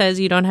doctor says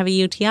you don't have a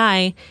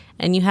UTI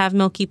and you have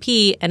milky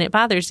pee and it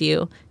bothers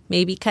you,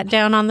 maybe cut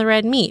down on the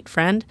red meat,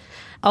 friend.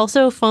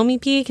 Also, foamy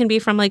pee can be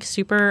from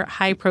super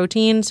high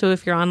protein. So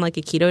if you're on a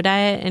keto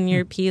diet and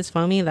your pee is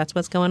foamy, that's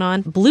what's going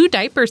on. Blue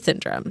diaper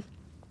syndrome.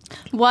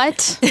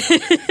 What?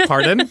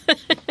 Pardon?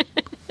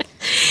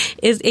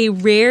 Is a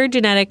rare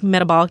genetic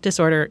metabolic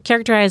disorder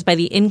characterized by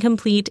the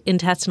incomplete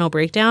intestinal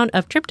breakdown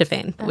of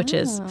tryptophan, which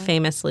is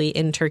famously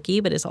in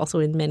turkey, but is also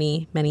in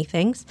many, many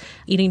things.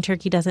 Eating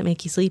turkey doesn't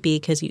make you sleepy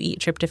because you eat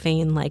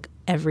tryptophan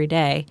every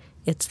day.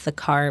 It's the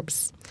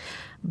carbs.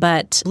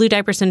 But blue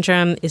diaper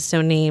syndrome is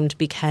so named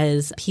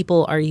because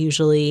people are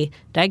usually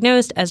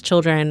diagnosed as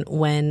children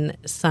when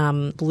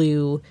some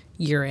blue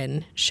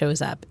urine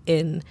shows up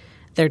in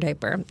their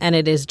diaper. And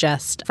it is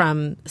just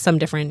from some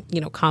different,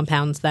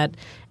 compounds that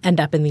end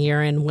up in the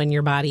urine when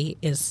your body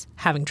is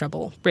having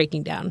trouble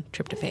breaking down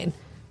tryptophan.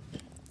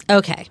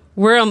 Okay,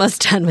 we're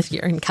almost done with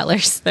urine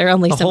colors. There are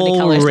only so many colors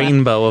A whole left.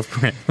 rainbow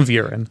of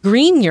urine.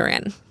 Green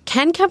urine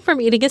can come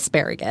from eating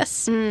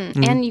asparagus.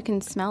 And you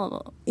can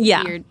smell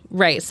weird.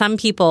 Right. Some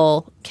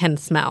people can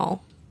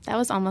smell. That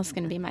was almost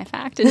going to be my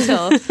fact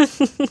until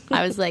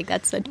I was like,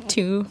 that's a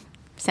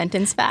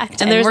 2-sentence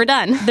fact, and we're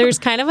done. There's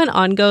kind of an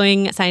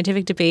ongoing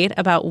scientific debate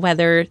about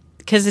whether,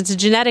 because it's a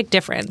genetic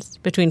difference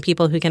between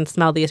people who can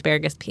smell the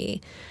asparagus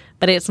pee,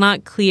 but it's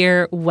not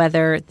clear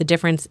whether the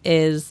difference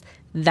is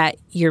that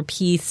your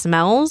pee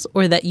smells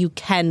or that you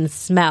can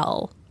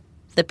smell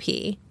the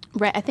pee.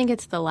 Right. I think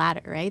it's the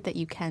latter, right? That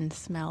you can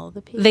smell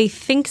the pee. They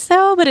think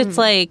so, but it's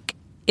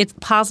it's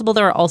possible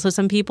there are also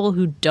some people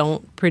who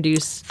don't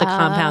produce the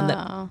compound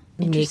that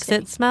makes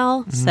it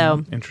smell.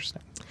 So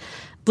Interesting.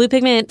 blue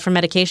pigment from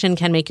medication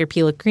can make your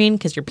pee look green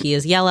because your pee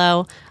is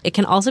yellow. It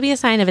can also be a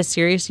sign of a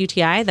serious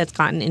UTI that's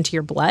gotten into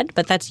your blood,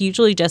 but that's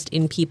usually just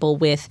in people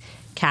with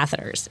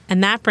catheters.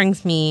 And that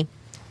brings me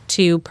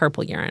to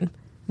purple urine,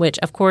 which,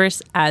 of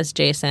course, as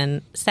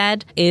Jason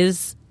said,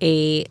 is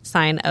a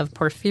sign of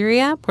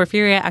porphyria.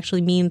 Porphyria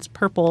actually means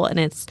purple, and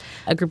it's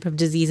a group of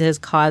diseases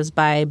caused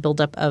by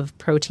buildup of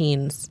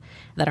proteins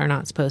that are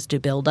not supposed to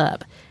build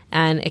up.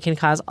 And it can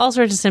cause all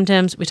sorts of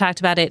symptoms. We talked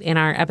about it in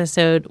our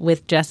episode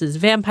with Jess's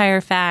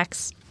vampire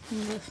facts.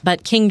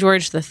 But King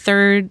George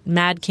III,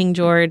 Mad King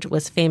George,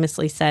 was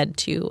famously said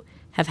to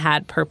have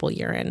had purple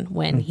urine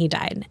when he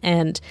died.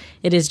 And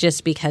it is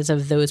just because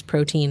of those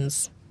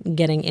proteins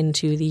getting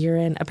into the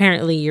urine.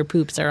 Apparently, your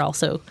poops are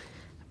also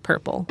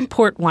purple,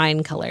 port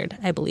wine colored,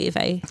 I believe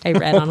I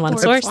read on one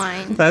source.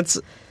 Wine. That's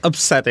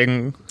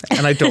upsetting,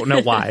 and I don't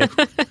know why.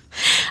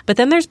 But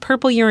then there's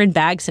purple urine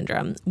bag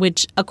syndrome,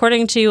 which,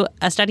 according to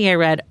a study I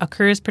read,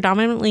 occurs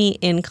predominantly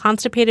in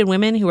constipated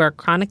women who are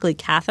chronically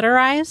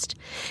catheterized.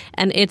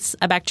 And it's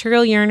a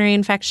bacterial urinary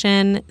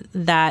infection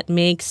that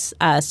makes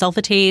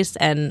sulfatase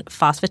and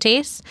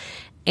phosphatase.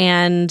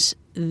 And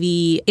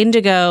the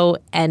indigo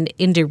and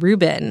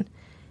indirubin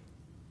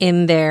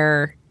in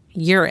their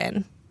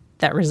urine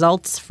that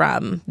results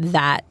from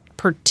that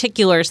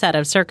particular set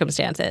of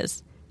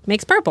circumstances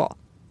makes purple.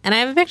 And I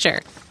have a picture.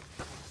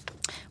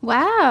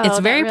 Wow. It's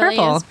very that really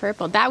purple. is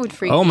purple. That would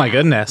freak Oh me my out.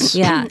 goodness.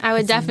 Yeah. I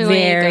would it's definitely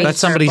very agree. That's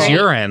somebody's purple.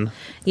 urine.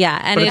 Yeah.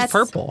 And But it's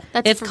purple.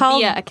 That's It's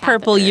called via a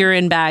purple catheter.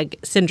 urine bag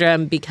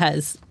syndrome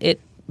because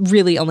it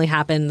really only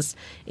happens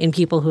in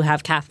people who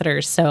have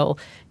catheters. So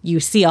you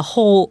see a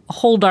whole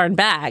darn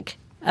bag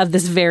of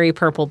this very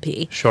purple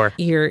pee. Sure.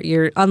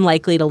 You're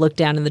unlikely to look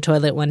down in the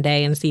toilet one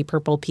day and see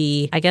purple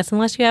pee, I guess,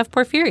 unless you have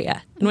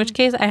porphyria, in which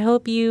case I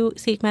hope you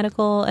seek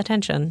medical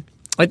attention.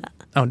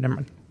 Oh, never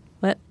mind.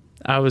 What?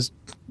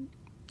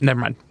 Never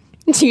mind.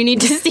 Do you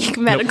need to seek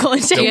medical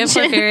attention? Do you have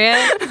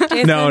porphyria,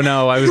 Jason?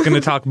 No. I was going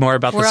to talk more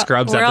about the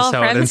Scrubs we're all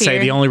episode and friends say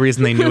here. the only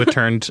reason they knew it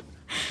turned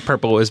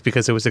purple was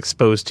because it was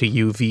exposed to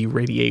UV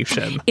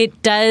radiation.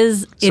 It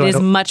does. So It I is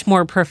don't- much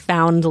more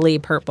profoundly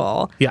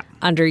purple Yeah.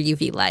 under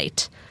UV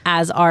light,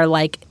 as are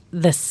like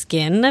the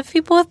skin of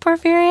people with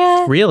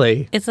porphyria.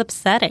 Really? It's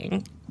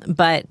upsetting.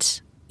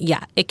 But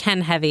yeah, it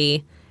can have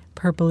a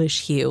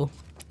purplish hue,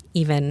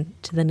 even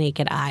to the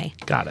naked eye.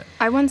 Got it.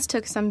 I once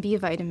took some B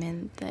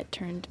vitamin that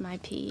turned my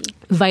pee.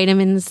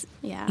 Vitamins.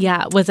 Yeah.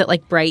 Yeah. Was it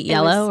like bright It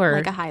yellow was or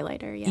like a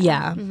highlighter?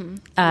 Yeah.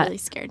 Yeah. It really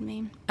scared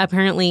me.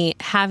 apparently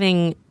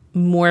having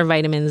more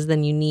vitamins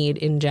than you need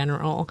in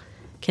general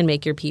can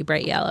make your pee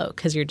bright yellow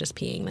because you're just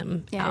peeing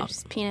them Yeah, out.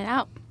 just peeing it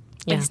out.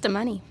 Yeah. Waste of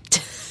money.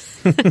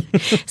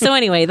 So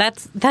anyway,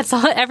 that's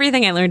all,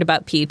 everything I learned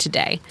about pee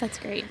today. That's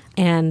great.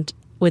 And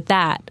with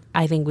that,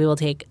 I think we will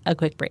take a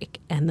quick break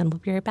and then we'll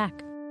be right back.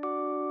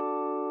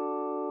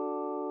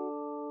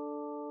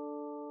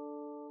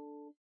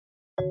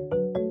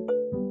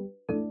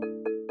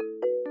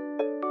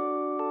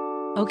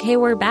 Okay,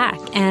 we're back.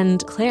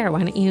 And Claire, why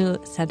don't you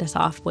send us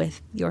off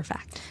with your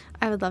fact?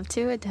 I would love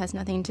to. It has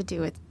nothing to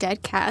do with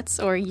dead cats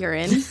or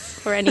urine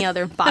or any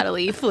other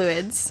bodily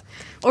fluids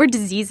or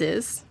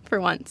diseases for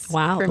once.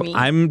 Wow. For me.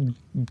 I'm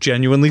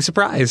genuinely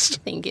surprised.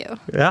 Thank you.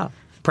 Yeah.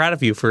 Proud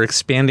of you for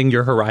expanding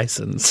your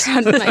horizons.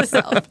 Proud of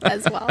myself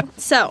as well.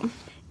 So,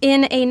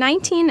 in a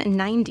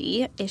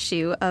 1990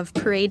 issue of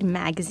Parade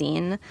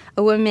magazine,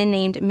 a woman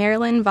named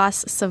Marilyn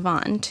Vos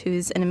Savant,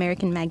 who's an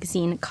American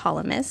magazine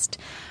columnist,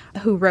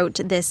 who wrote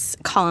this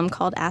column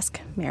called Ask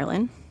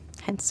Marilyn,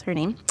 hence her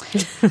name,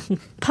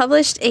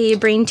 published a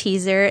brain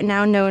teaser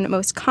now known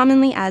most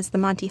commonly as the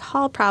Monty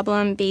Hall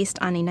problem, based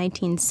on a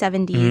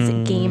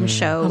 1970s game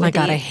show. Oh my with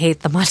God, a- I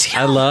hate the Monty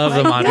I love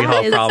the Monty Hall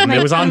it's problem. my-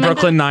 It was on oh my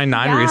Brooklyn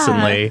Nine-Nine Yeah.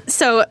 recently.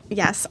 So,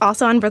 yes,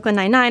 also on Brooklyn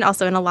Nine-Nine,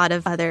 also in a lot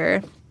of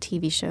other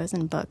TV shows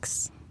and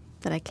books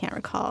that I can't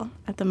recall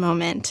at the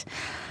moment.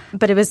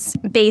 But it was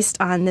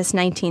based on this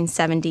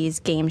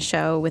 1970s game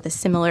show with a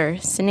similar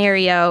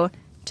scenario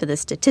to the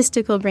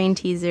statistical brain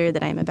teaser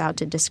that I'm about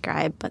to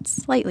describe, but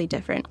slightly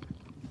different.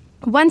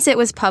 Once it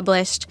was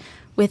published,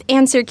 with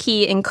answer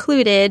key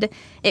included,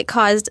 it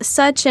caused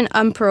such an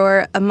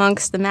uproar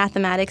amongst the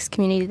mathematics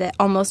community that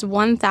almost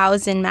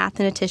 1,000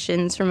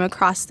 mathematicians from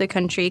across the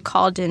country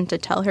called in to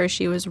tell her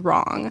she was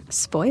wrong.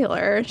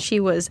 Spoiler, she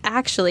was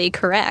actually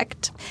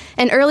correct.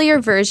 An earlier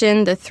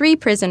version, the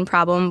three-prison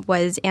problem,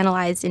 was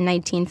analyzed in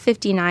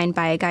 1959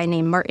 by a guy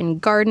named Martin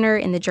Gardner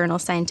in the journal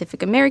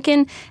Scientific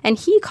American, and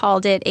he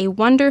called it a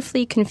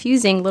wonderfully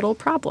confusing little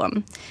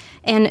problem,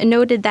 and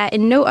noted that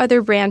in no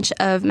other branch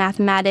of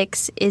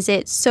mathematics is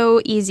it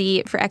so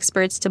easy for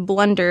experts to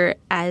blunder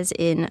as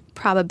in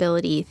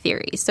probability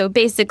theory. So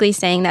basically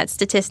saying that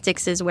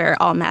statistics is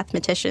where all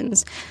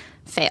mathematicians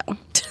fail.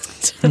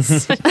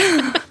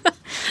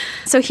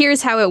 So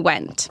here's how it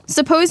went.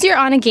 Suppose you're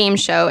on a game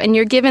show and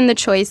you're given the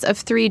choice of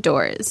 3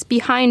 doors.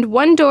 Behind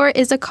one door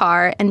is a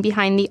car, and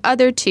behind the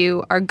other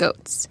 2 are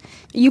goats.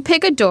 You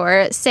pick a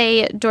door,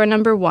 say door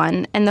number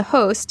 1, and the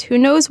host, who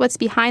knows what's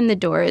behind the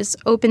doors,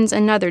 opens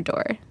another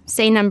door,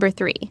 say number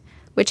 3,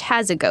 which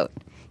has a goat.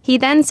 He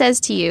then says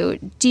to you,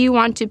 do you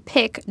want to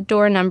pick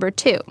door number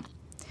 2?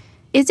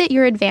 Is it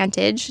your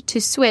advantage to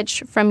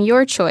switch from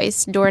your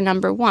choice, door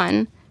number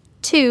 1,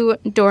 to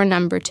door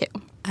number 2?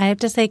 I have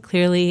to say,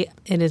 clearly,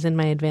 it is in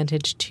my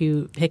advantage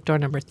to pick door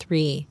number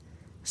 3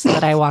 so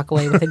that I walk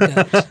away with a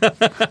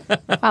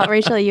goat. Wow,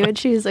 Rachel, you would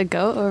choose a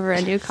goat over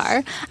a new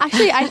car?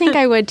 Actually, I think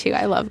I would too.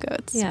 I love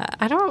goats. Yeah,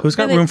 I don't. Who's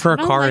got room for a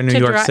car in New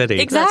York City?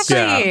 Exactly.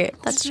 Yeah.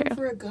 That's true.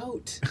 For a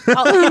goat.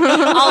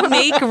 I'll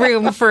make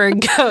room for a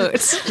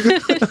goat.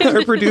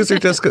 Our producer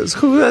just goes,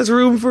 "Who has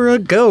room for a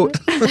goat?"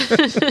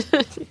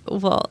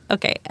 Well,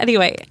 okay.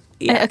 Anyway.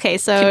 Yeah, okay,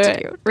 so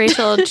continue.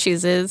 Rachel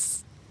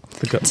chooses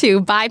The goat.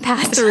 to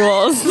bypass the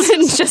rules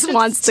and just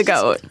wants the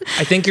goat.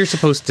 I think you're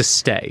supposed to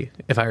stay,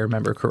 if I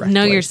remember correctly.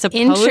 No, you're supposed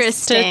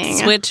Interesting.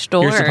 to switch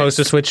doors. You're supposed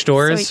to switch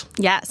doors? So,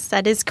 yes,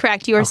 that is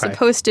correct. You are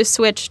supposed to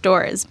switch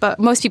doors. But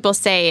most people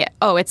say,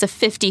 oh, it's a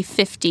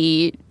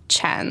 50-50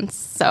 chance,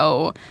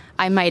 so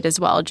I might as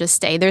well just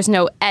stay. There's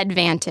no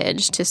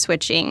advantage to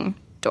switching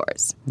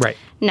doors. Right.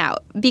 Now,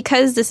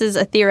 because this is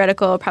a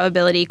theoretical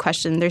probability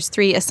question, there's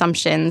 3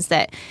 assumptions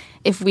that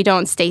if we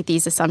don't state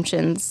these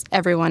assumptions,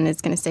 everyone is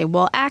going to say,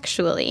 well,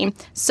 actually.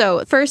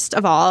 So first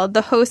of all,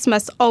 the host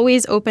must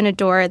always open a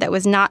door that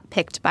was not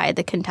picked by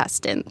the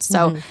contestant.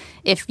 So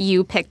if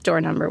you pick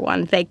door number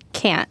 1, they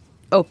can't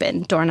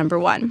open door number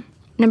 1.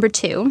 Number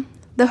 2,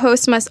 the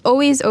host must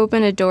always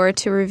open a door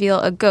to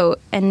reveal a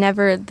goat and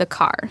never the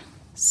car.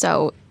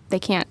 So they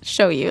can't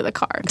show you the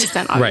car because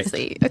then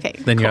obviously, okay.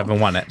 Then you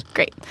haven't won it.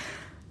 Great.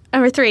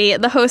 Number 3,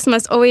 the host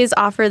must always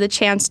offer the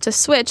chance to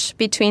switch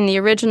between the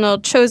original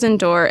chosen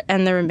door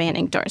and the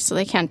remaining door. So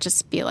they can't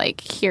just be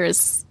like,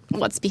 here's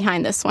what's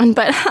behind this one,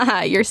 but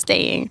you're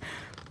staying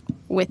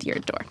with your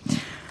door.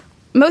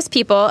 Most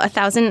people,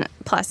 1,000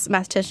 plus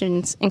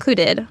mathematicians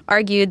included,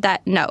 argued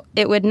that no,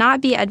 it would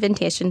not be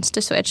advantageous to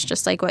switch,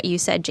 just like what you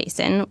said,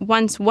 Jason.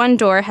 Once one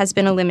door has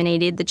been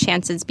eliminated, the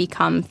chances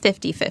become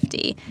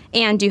 50-50.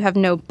 And you have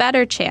no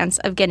better chance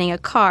of getting a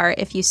car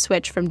if you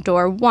switch from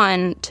door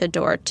 1 to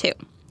door 2.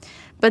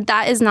 But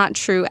that is not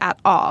true at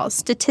all.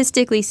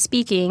 Statistically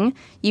speaking,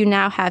 you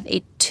now have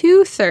a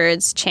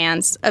 2/3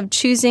 chance of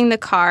choosing the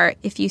car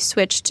if you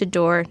switch to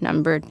door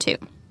number 2.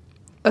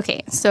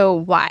 Okay, so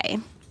why?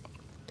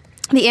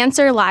 The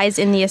answer lies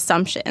in the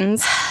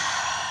assumptions.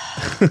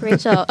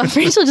 Rachel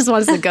just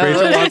wants to go.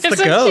 Rachel wants to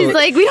go. She's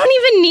like, we don't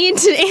even need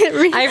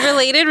to. I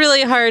related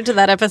really hard to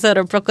that episode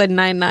of Brooklyn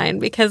Nine-Nine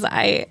because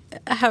I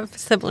have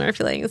similar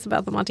feelings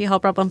about the Monty Hall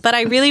problem. But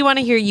I really want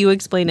to hear you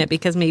explain it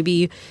because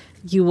maybe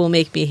you will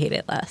make me hate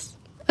it less.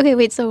 Okay,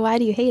 wait, so why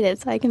do you hate it?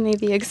 So I can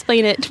maybe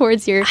explain it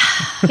towards your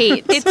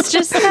hate. It's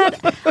just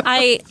that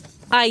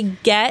I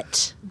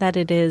get that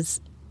it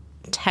is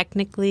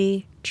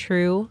technically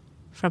true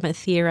from a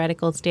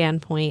theoretical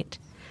standpoint.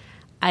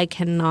 I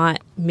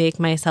cannot make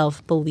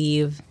myself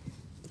believe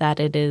that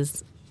it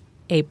is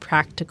a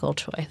practical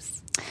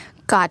choice.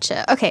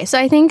 Gotcha. Okay, so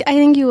I think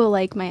you will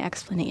like my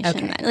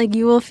explanation. Okay. Like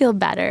you will feel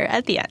better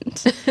at the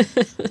end.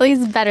 At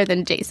least better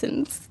than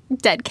Jason's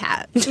dead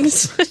cat.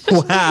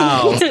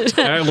 Wow.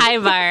 High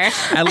bar.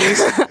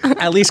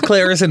 At least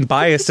Claire isn't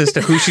biased as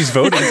to who she's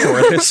voting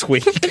for this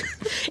week.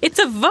 It's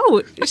a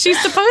vote.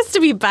 She's supposed to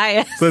be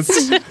biased.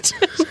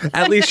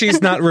 At least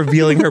she's not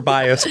revealing her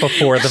bias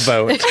before the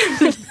vote.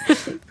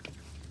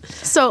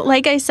 So,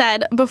 like I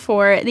said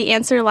before, the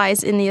answer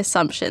lies in the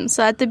assumption.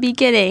 So at the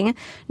beginning,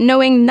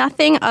 knowing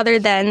nothing other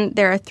than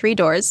there are 3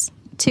 doors,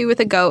 2 with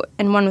a goat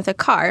and 1 with a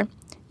car,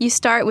 you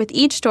start with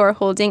each door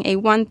holding a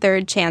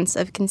 1/3 chance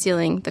of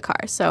concealing the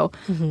car. So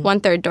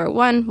 1/3 door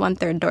 1,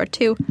 1/3 door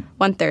 2,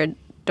 1/3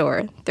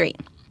 door 3.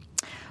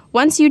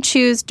 Once you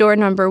choose door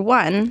number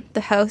 1,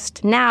 the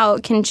host now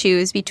can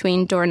choose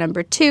between door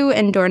number 2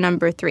 and door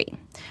number 3.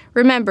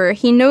 Remember,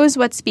 he knows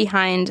what's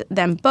behind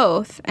them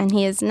both, and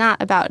he is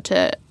not about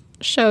to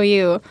show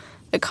you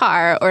the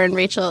car, or in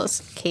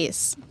Rachel's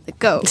case, the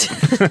goat.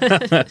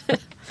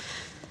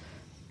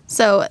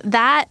 So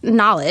that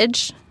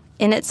knowledge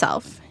in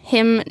itself,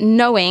 him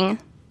knowing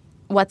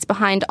what's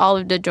behind all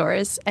of the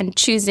doors and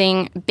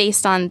choosing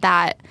based on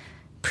that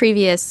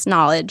previous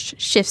knowledge,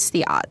 shifts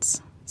the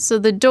odds. So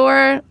the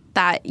door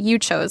that you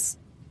chose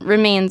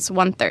remains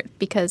 1/3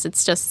 because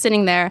it's just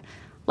sitting there,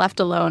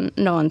 left alone,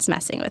 no one's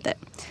messing with it.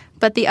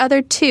 But the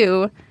other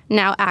 2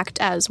 now act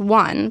as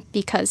 1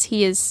 because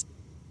he is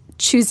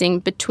choosing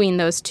between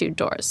those 2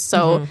 doors.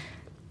 So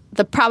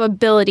the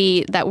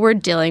probability that we're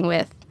dealing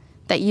with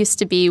that used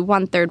to be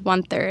 1/3,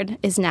 1/3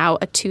 is now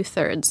a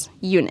 2/3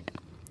 unit.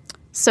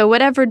 So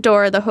whatever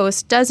door the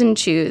host doesn't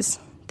choose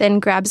then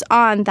grabs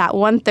on that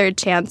 1/3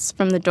 chance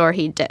from the door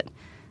he did.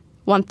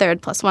 1/3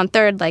 plus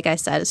 1/3, like I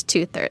said, is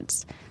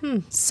 2/3.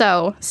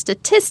 So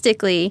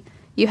statistically,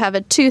 you have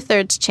a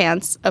 2/3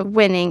 chance of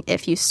winning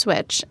if you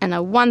switch and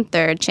a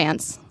 1/3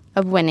 chance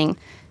of winning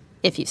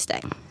if you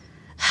stay.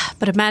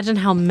 But imagine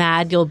how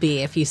mad you'll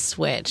be if you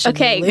switch.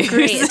 Okay,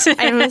 great.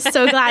 I'm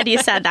so glad you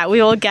said that.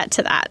 We will get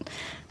to that.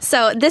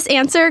 So this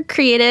answer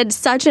created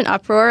such an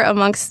uproar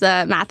amongst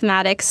the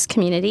mathematics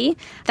community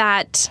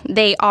that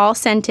they all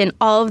sent in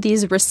all of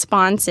these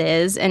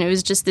responses, and it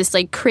was just this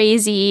like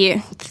crazy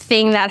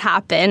thing that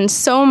happened,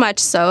 so much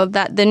so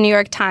that the New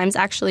York Times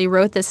actually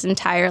wrote this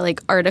entire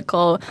like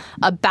article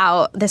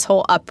about this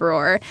whole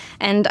uproar.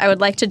 And I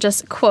would like to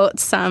just quote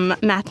some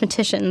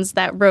mathematicians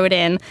that wrote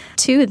in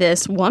to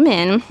this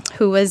woman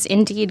who was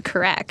indeed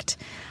correct.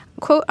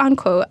 Quote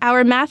unquote,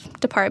 our math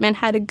department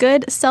had a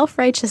good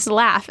self-righteous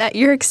laugh at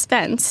your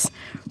expense,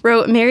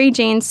 wrote Mary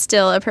Jane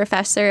Still, a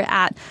professor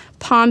at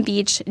Palm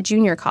Beach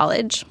Junior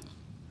College.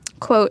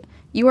 Quote,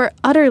 you are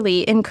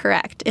utterly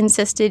incorrect,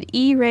 insisted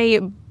E. Ray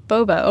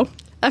Bobo,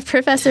 a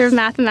professor of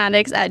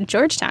mathematics at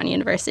Georgetown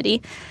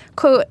University.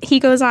 Quote, he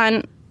goes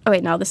on, oh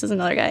wait, no, this is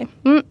another guy.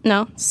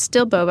 No,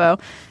 still Bobo.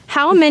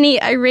 How many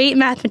irate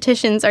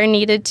mathematicians are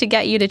needed to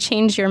get you to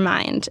change your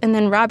mind? And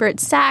then Robert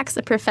Sachs,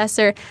 a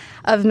professor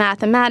of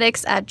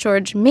mathematics at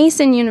George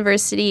Mason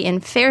University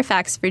in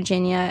Fairfax,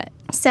 Virginia,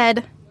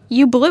 said,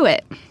 you blew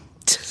it.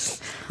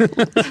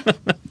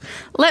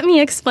 Let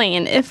me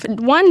explain. If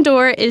one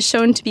door is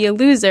shown to be a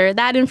loser,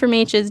 that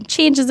information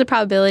changes the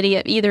probability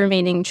of either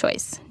remaining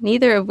choice,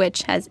 neither of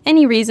which has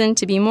any reason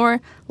to be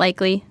more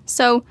likely.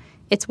 So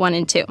it's 1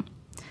 and 2.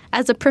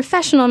 As a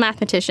professional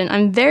mathematician,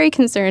 I'm very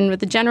concerned with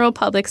the general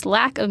public's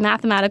lack of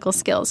mathematical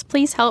skills.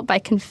 Please help by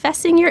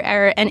confessing your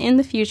error and in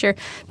the future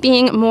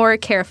being more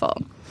careful.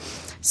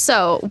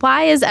 So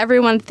why is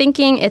everyone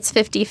thinking it's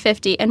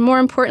 50-50? And more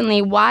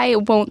importantly, why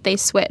won't they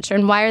switch?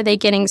 And why are they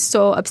getting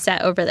so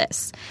upset over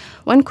this?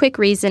 One quick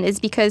reason is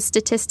because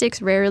statistics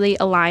rarely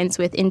aligns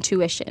with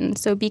intuition.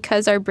 So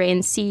because our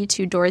brains see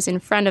 2 doors in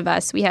front of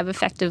us, we have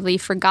effectively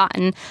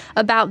forgotten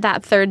about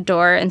that third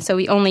door. And so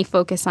we only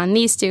focus on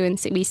these 2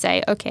 and we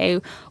say,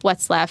 okay,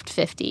 what's left?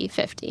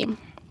 50-50.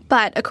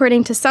 But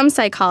according to some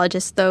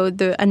psychologists, though,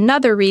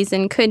 another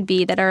reason could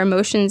be that our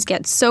emotions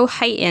get so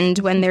heightened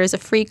when there's a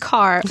free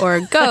car or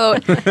a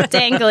goat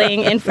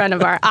dangling in front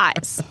of our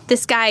eyes.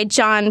 This guy,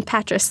 John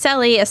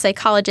Patricelli, a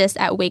psychologist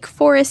at Wake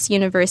Forest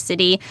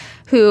University,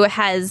 who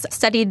has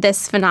studied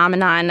this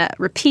phenomenon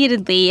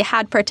repeatedly,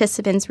 had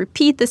participants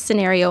repeat the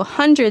scenario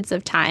hundreds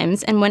of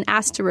times, and when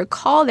asked to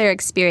recall their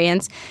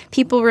experience,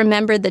 people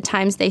remembered the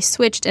times they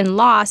switched and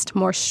lost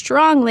more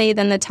strongly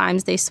than the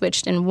times they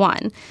switched and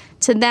won.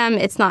 To them,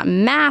 it's not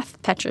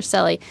math,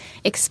 Petrocelli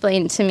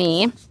explained to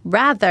me.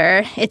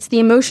 Rather, it's the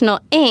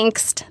emotional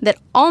angst that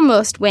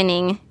almost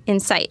winning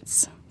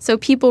incites. So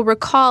people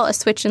recall a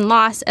switch and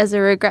loss as a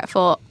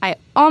regretful, I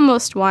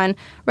almost won,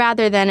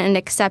 rather than an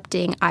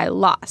accepting, I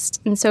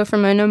lost. And so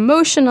from an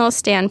emotional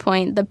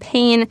standpoint, the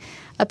pain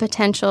a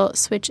potential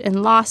switch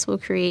and loss will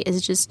create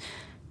is just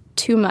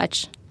too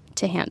much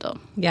to handle.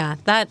 Yeah,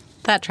 that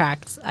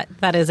tracks.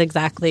 That is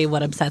exactly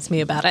what upsets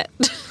me about it.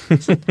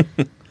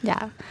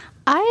 Yeah.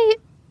 I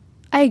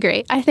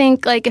agree. I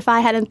think, like, if I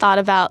hadn't thought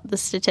about the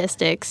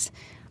statistics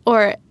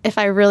or if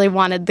I really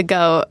wanted the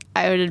goat,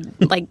 I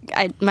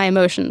would, my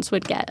emotions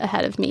would get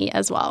ahead of me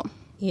as well.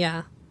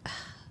 Yeah.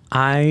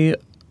 I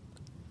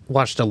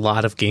watched a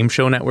lot of Game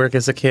Show Network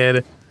as a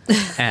kid,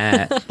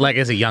 and,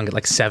 as a young,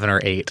 7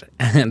 or 8,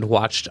 and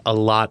watched a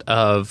lot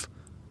of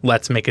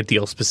Let's Make a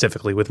Deal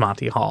specifically with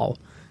Monty Hall.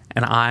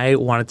 And I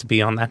wanted to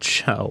be on that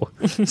show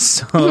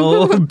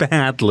so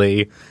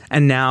badly.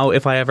 And now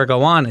if I ever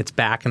go on, it's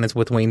back and it's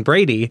with Wayne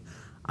Brady.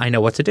 I know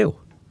what to do.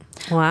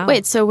 Wow.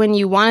 Wait, so when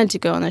you wanted to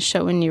go on the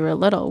show when you were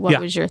little, what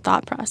was your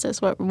thought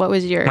process? What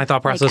was your My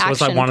thought process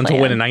was I wanted to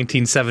win a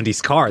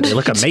 1970s car. They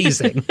look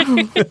amazing.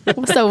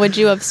 So would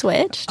you have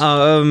switched?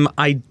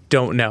 I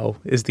don't know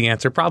is the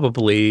answer.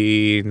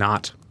 Probably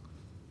not.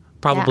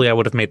 Probably I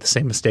would have made the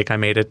same mistake I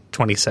made at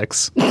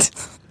 26.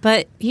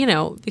 But,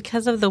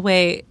 because of the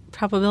way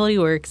probability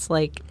works,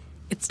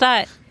 it's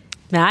not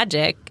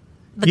magic.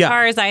 The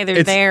car is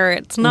either there or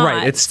it's not.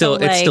 Right. It's still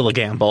a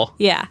gamble.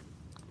 Yeah.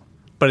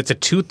 But it's a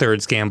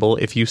 2/3 gamble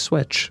if you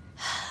switch.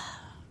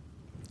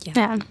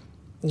 Yeah.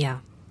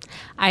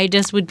 I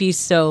just would be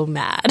so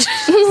mad.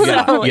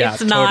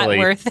 It's not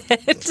worth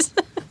it.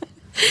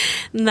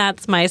 And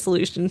that's my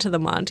solution to the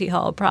Monty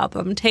Hall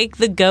problem. Take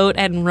the goat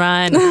and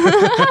run.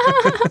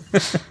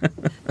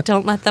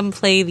 Don't let them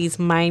play these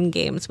mind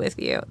games with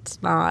you. It's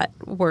not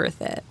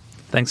worth it.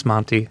 Thanks,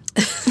 Monty.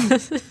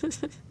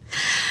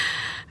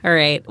 All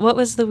right. What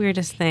was the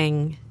weirdest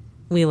thing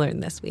we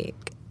learned this week?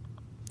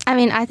 I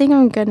mean, I think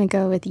I'm going to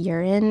go with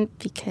urine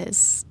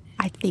because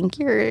I think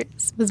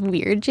yours was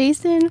weird,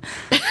 Jason.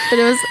 But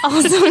it was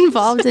also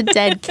involved a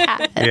dead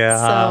cat.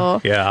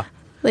 Yeah.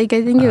 I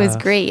think it was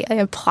great. I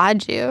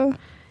applaud you.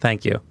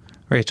 Thank you.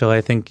 Rachel,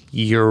 I think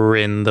you're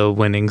in the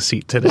winning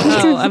seat today.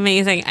 Oh,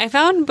 amazing. I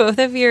found both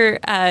of your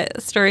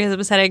stories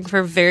upsetting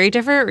for very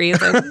different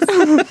reasons.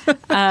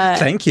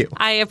 Thank you.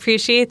 I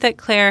appreciate that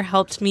Claire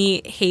helped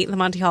me hate the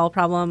Monty Hall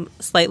problem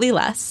slightly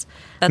less.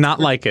 That's Not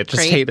like it,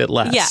 just hate it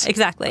less. Yeah,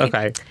 exactly.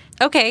 Okay.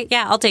 Okay,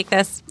 yeah, I'll take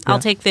this. I'll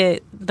take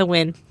the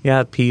win.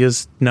 Yeah, P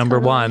is number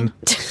one.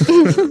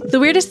 The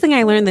Weirdest Thing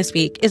I Learned This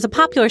Week is a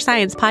popular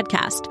science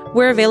podcast.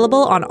 We're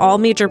available on all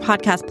major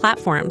podcast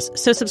platforms,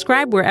 so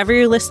subscribe wherever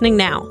you're listening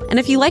now. And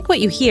if you like what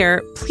you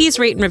hear, please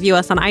rate and review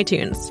us on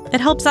iTunes.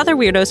 It helps other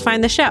weirdos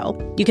find the show.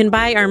 You can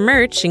buy our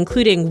merch,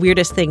 including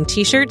Weirdest Thing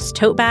t-shirts,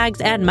 tote bags,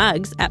 and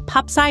mugs at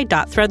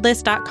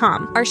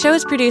popside.threadless.com. Our show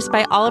is produced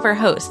by all of our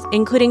hosts,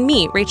 including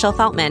me, Rachel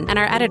Feltman, and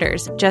our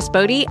editors, Jess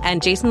Bodie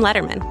and Jason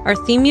Letterman. Our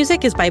theme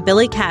music is by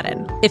Billy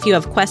Cadden. If you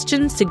have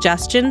questions,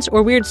 suggestions,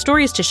 or weird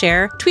stories to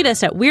share, tweet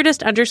us at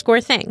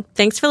weirdest_thing.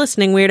 Thanks for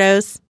listening,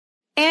 weirdos.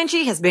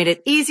 Angie has made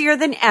it easier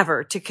than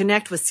ever to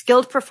connect with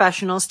skilled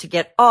professionals to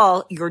get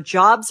all your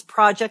jobs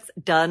projects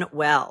done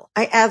well.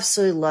 I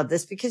absolutely love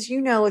this because,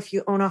 you know, if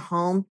you own a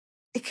home,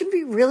 it can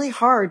be really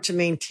hard to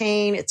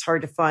maintain. It's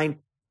hard to find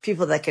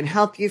people that can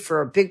help you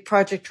for a big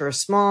project or a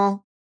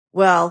small.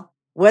 Well,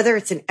 whether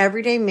it's in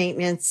everyday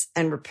maintenance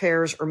and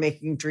repairs or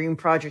making dream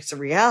projects a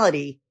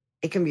reality,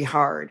 it can be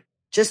hard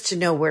just to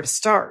know where to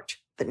start.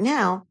 But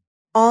now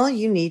all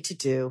you need to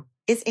do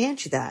is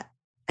Angie that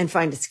and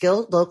find a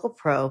skilled local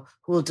pro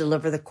who will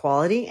deliver the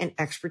quality and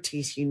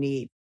expertise you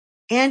need.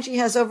 Angie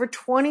has over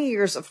 20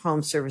 years of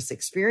home service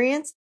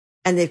experience,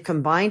 and they've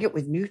combined it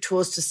with new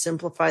tools to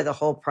simplify the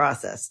whole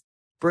process.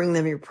 Bring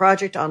them your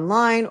project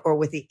online or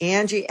with the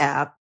Angie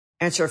app,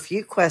 answer a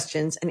few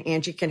questions, and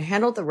Angie can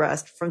handle the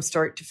rest from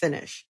start to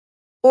finish.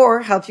 Or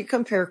help you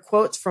compare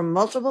quotes from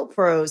multiple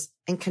pros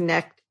and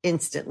connect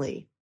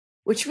instantly,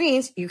 which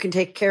means you can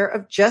take care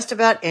of just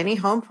about any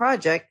home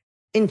project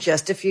in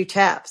just a few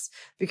taps.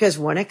 Because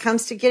when it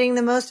comes to getting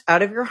the most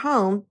out of your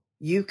home,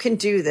 you can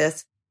do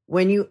this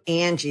when you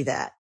Angie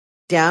that.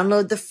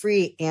 Download the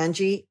free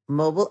Angie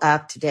mobile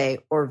app today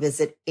or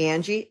visit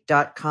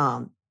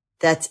Angie.com.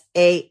 That's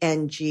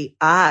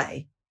ANGI.com.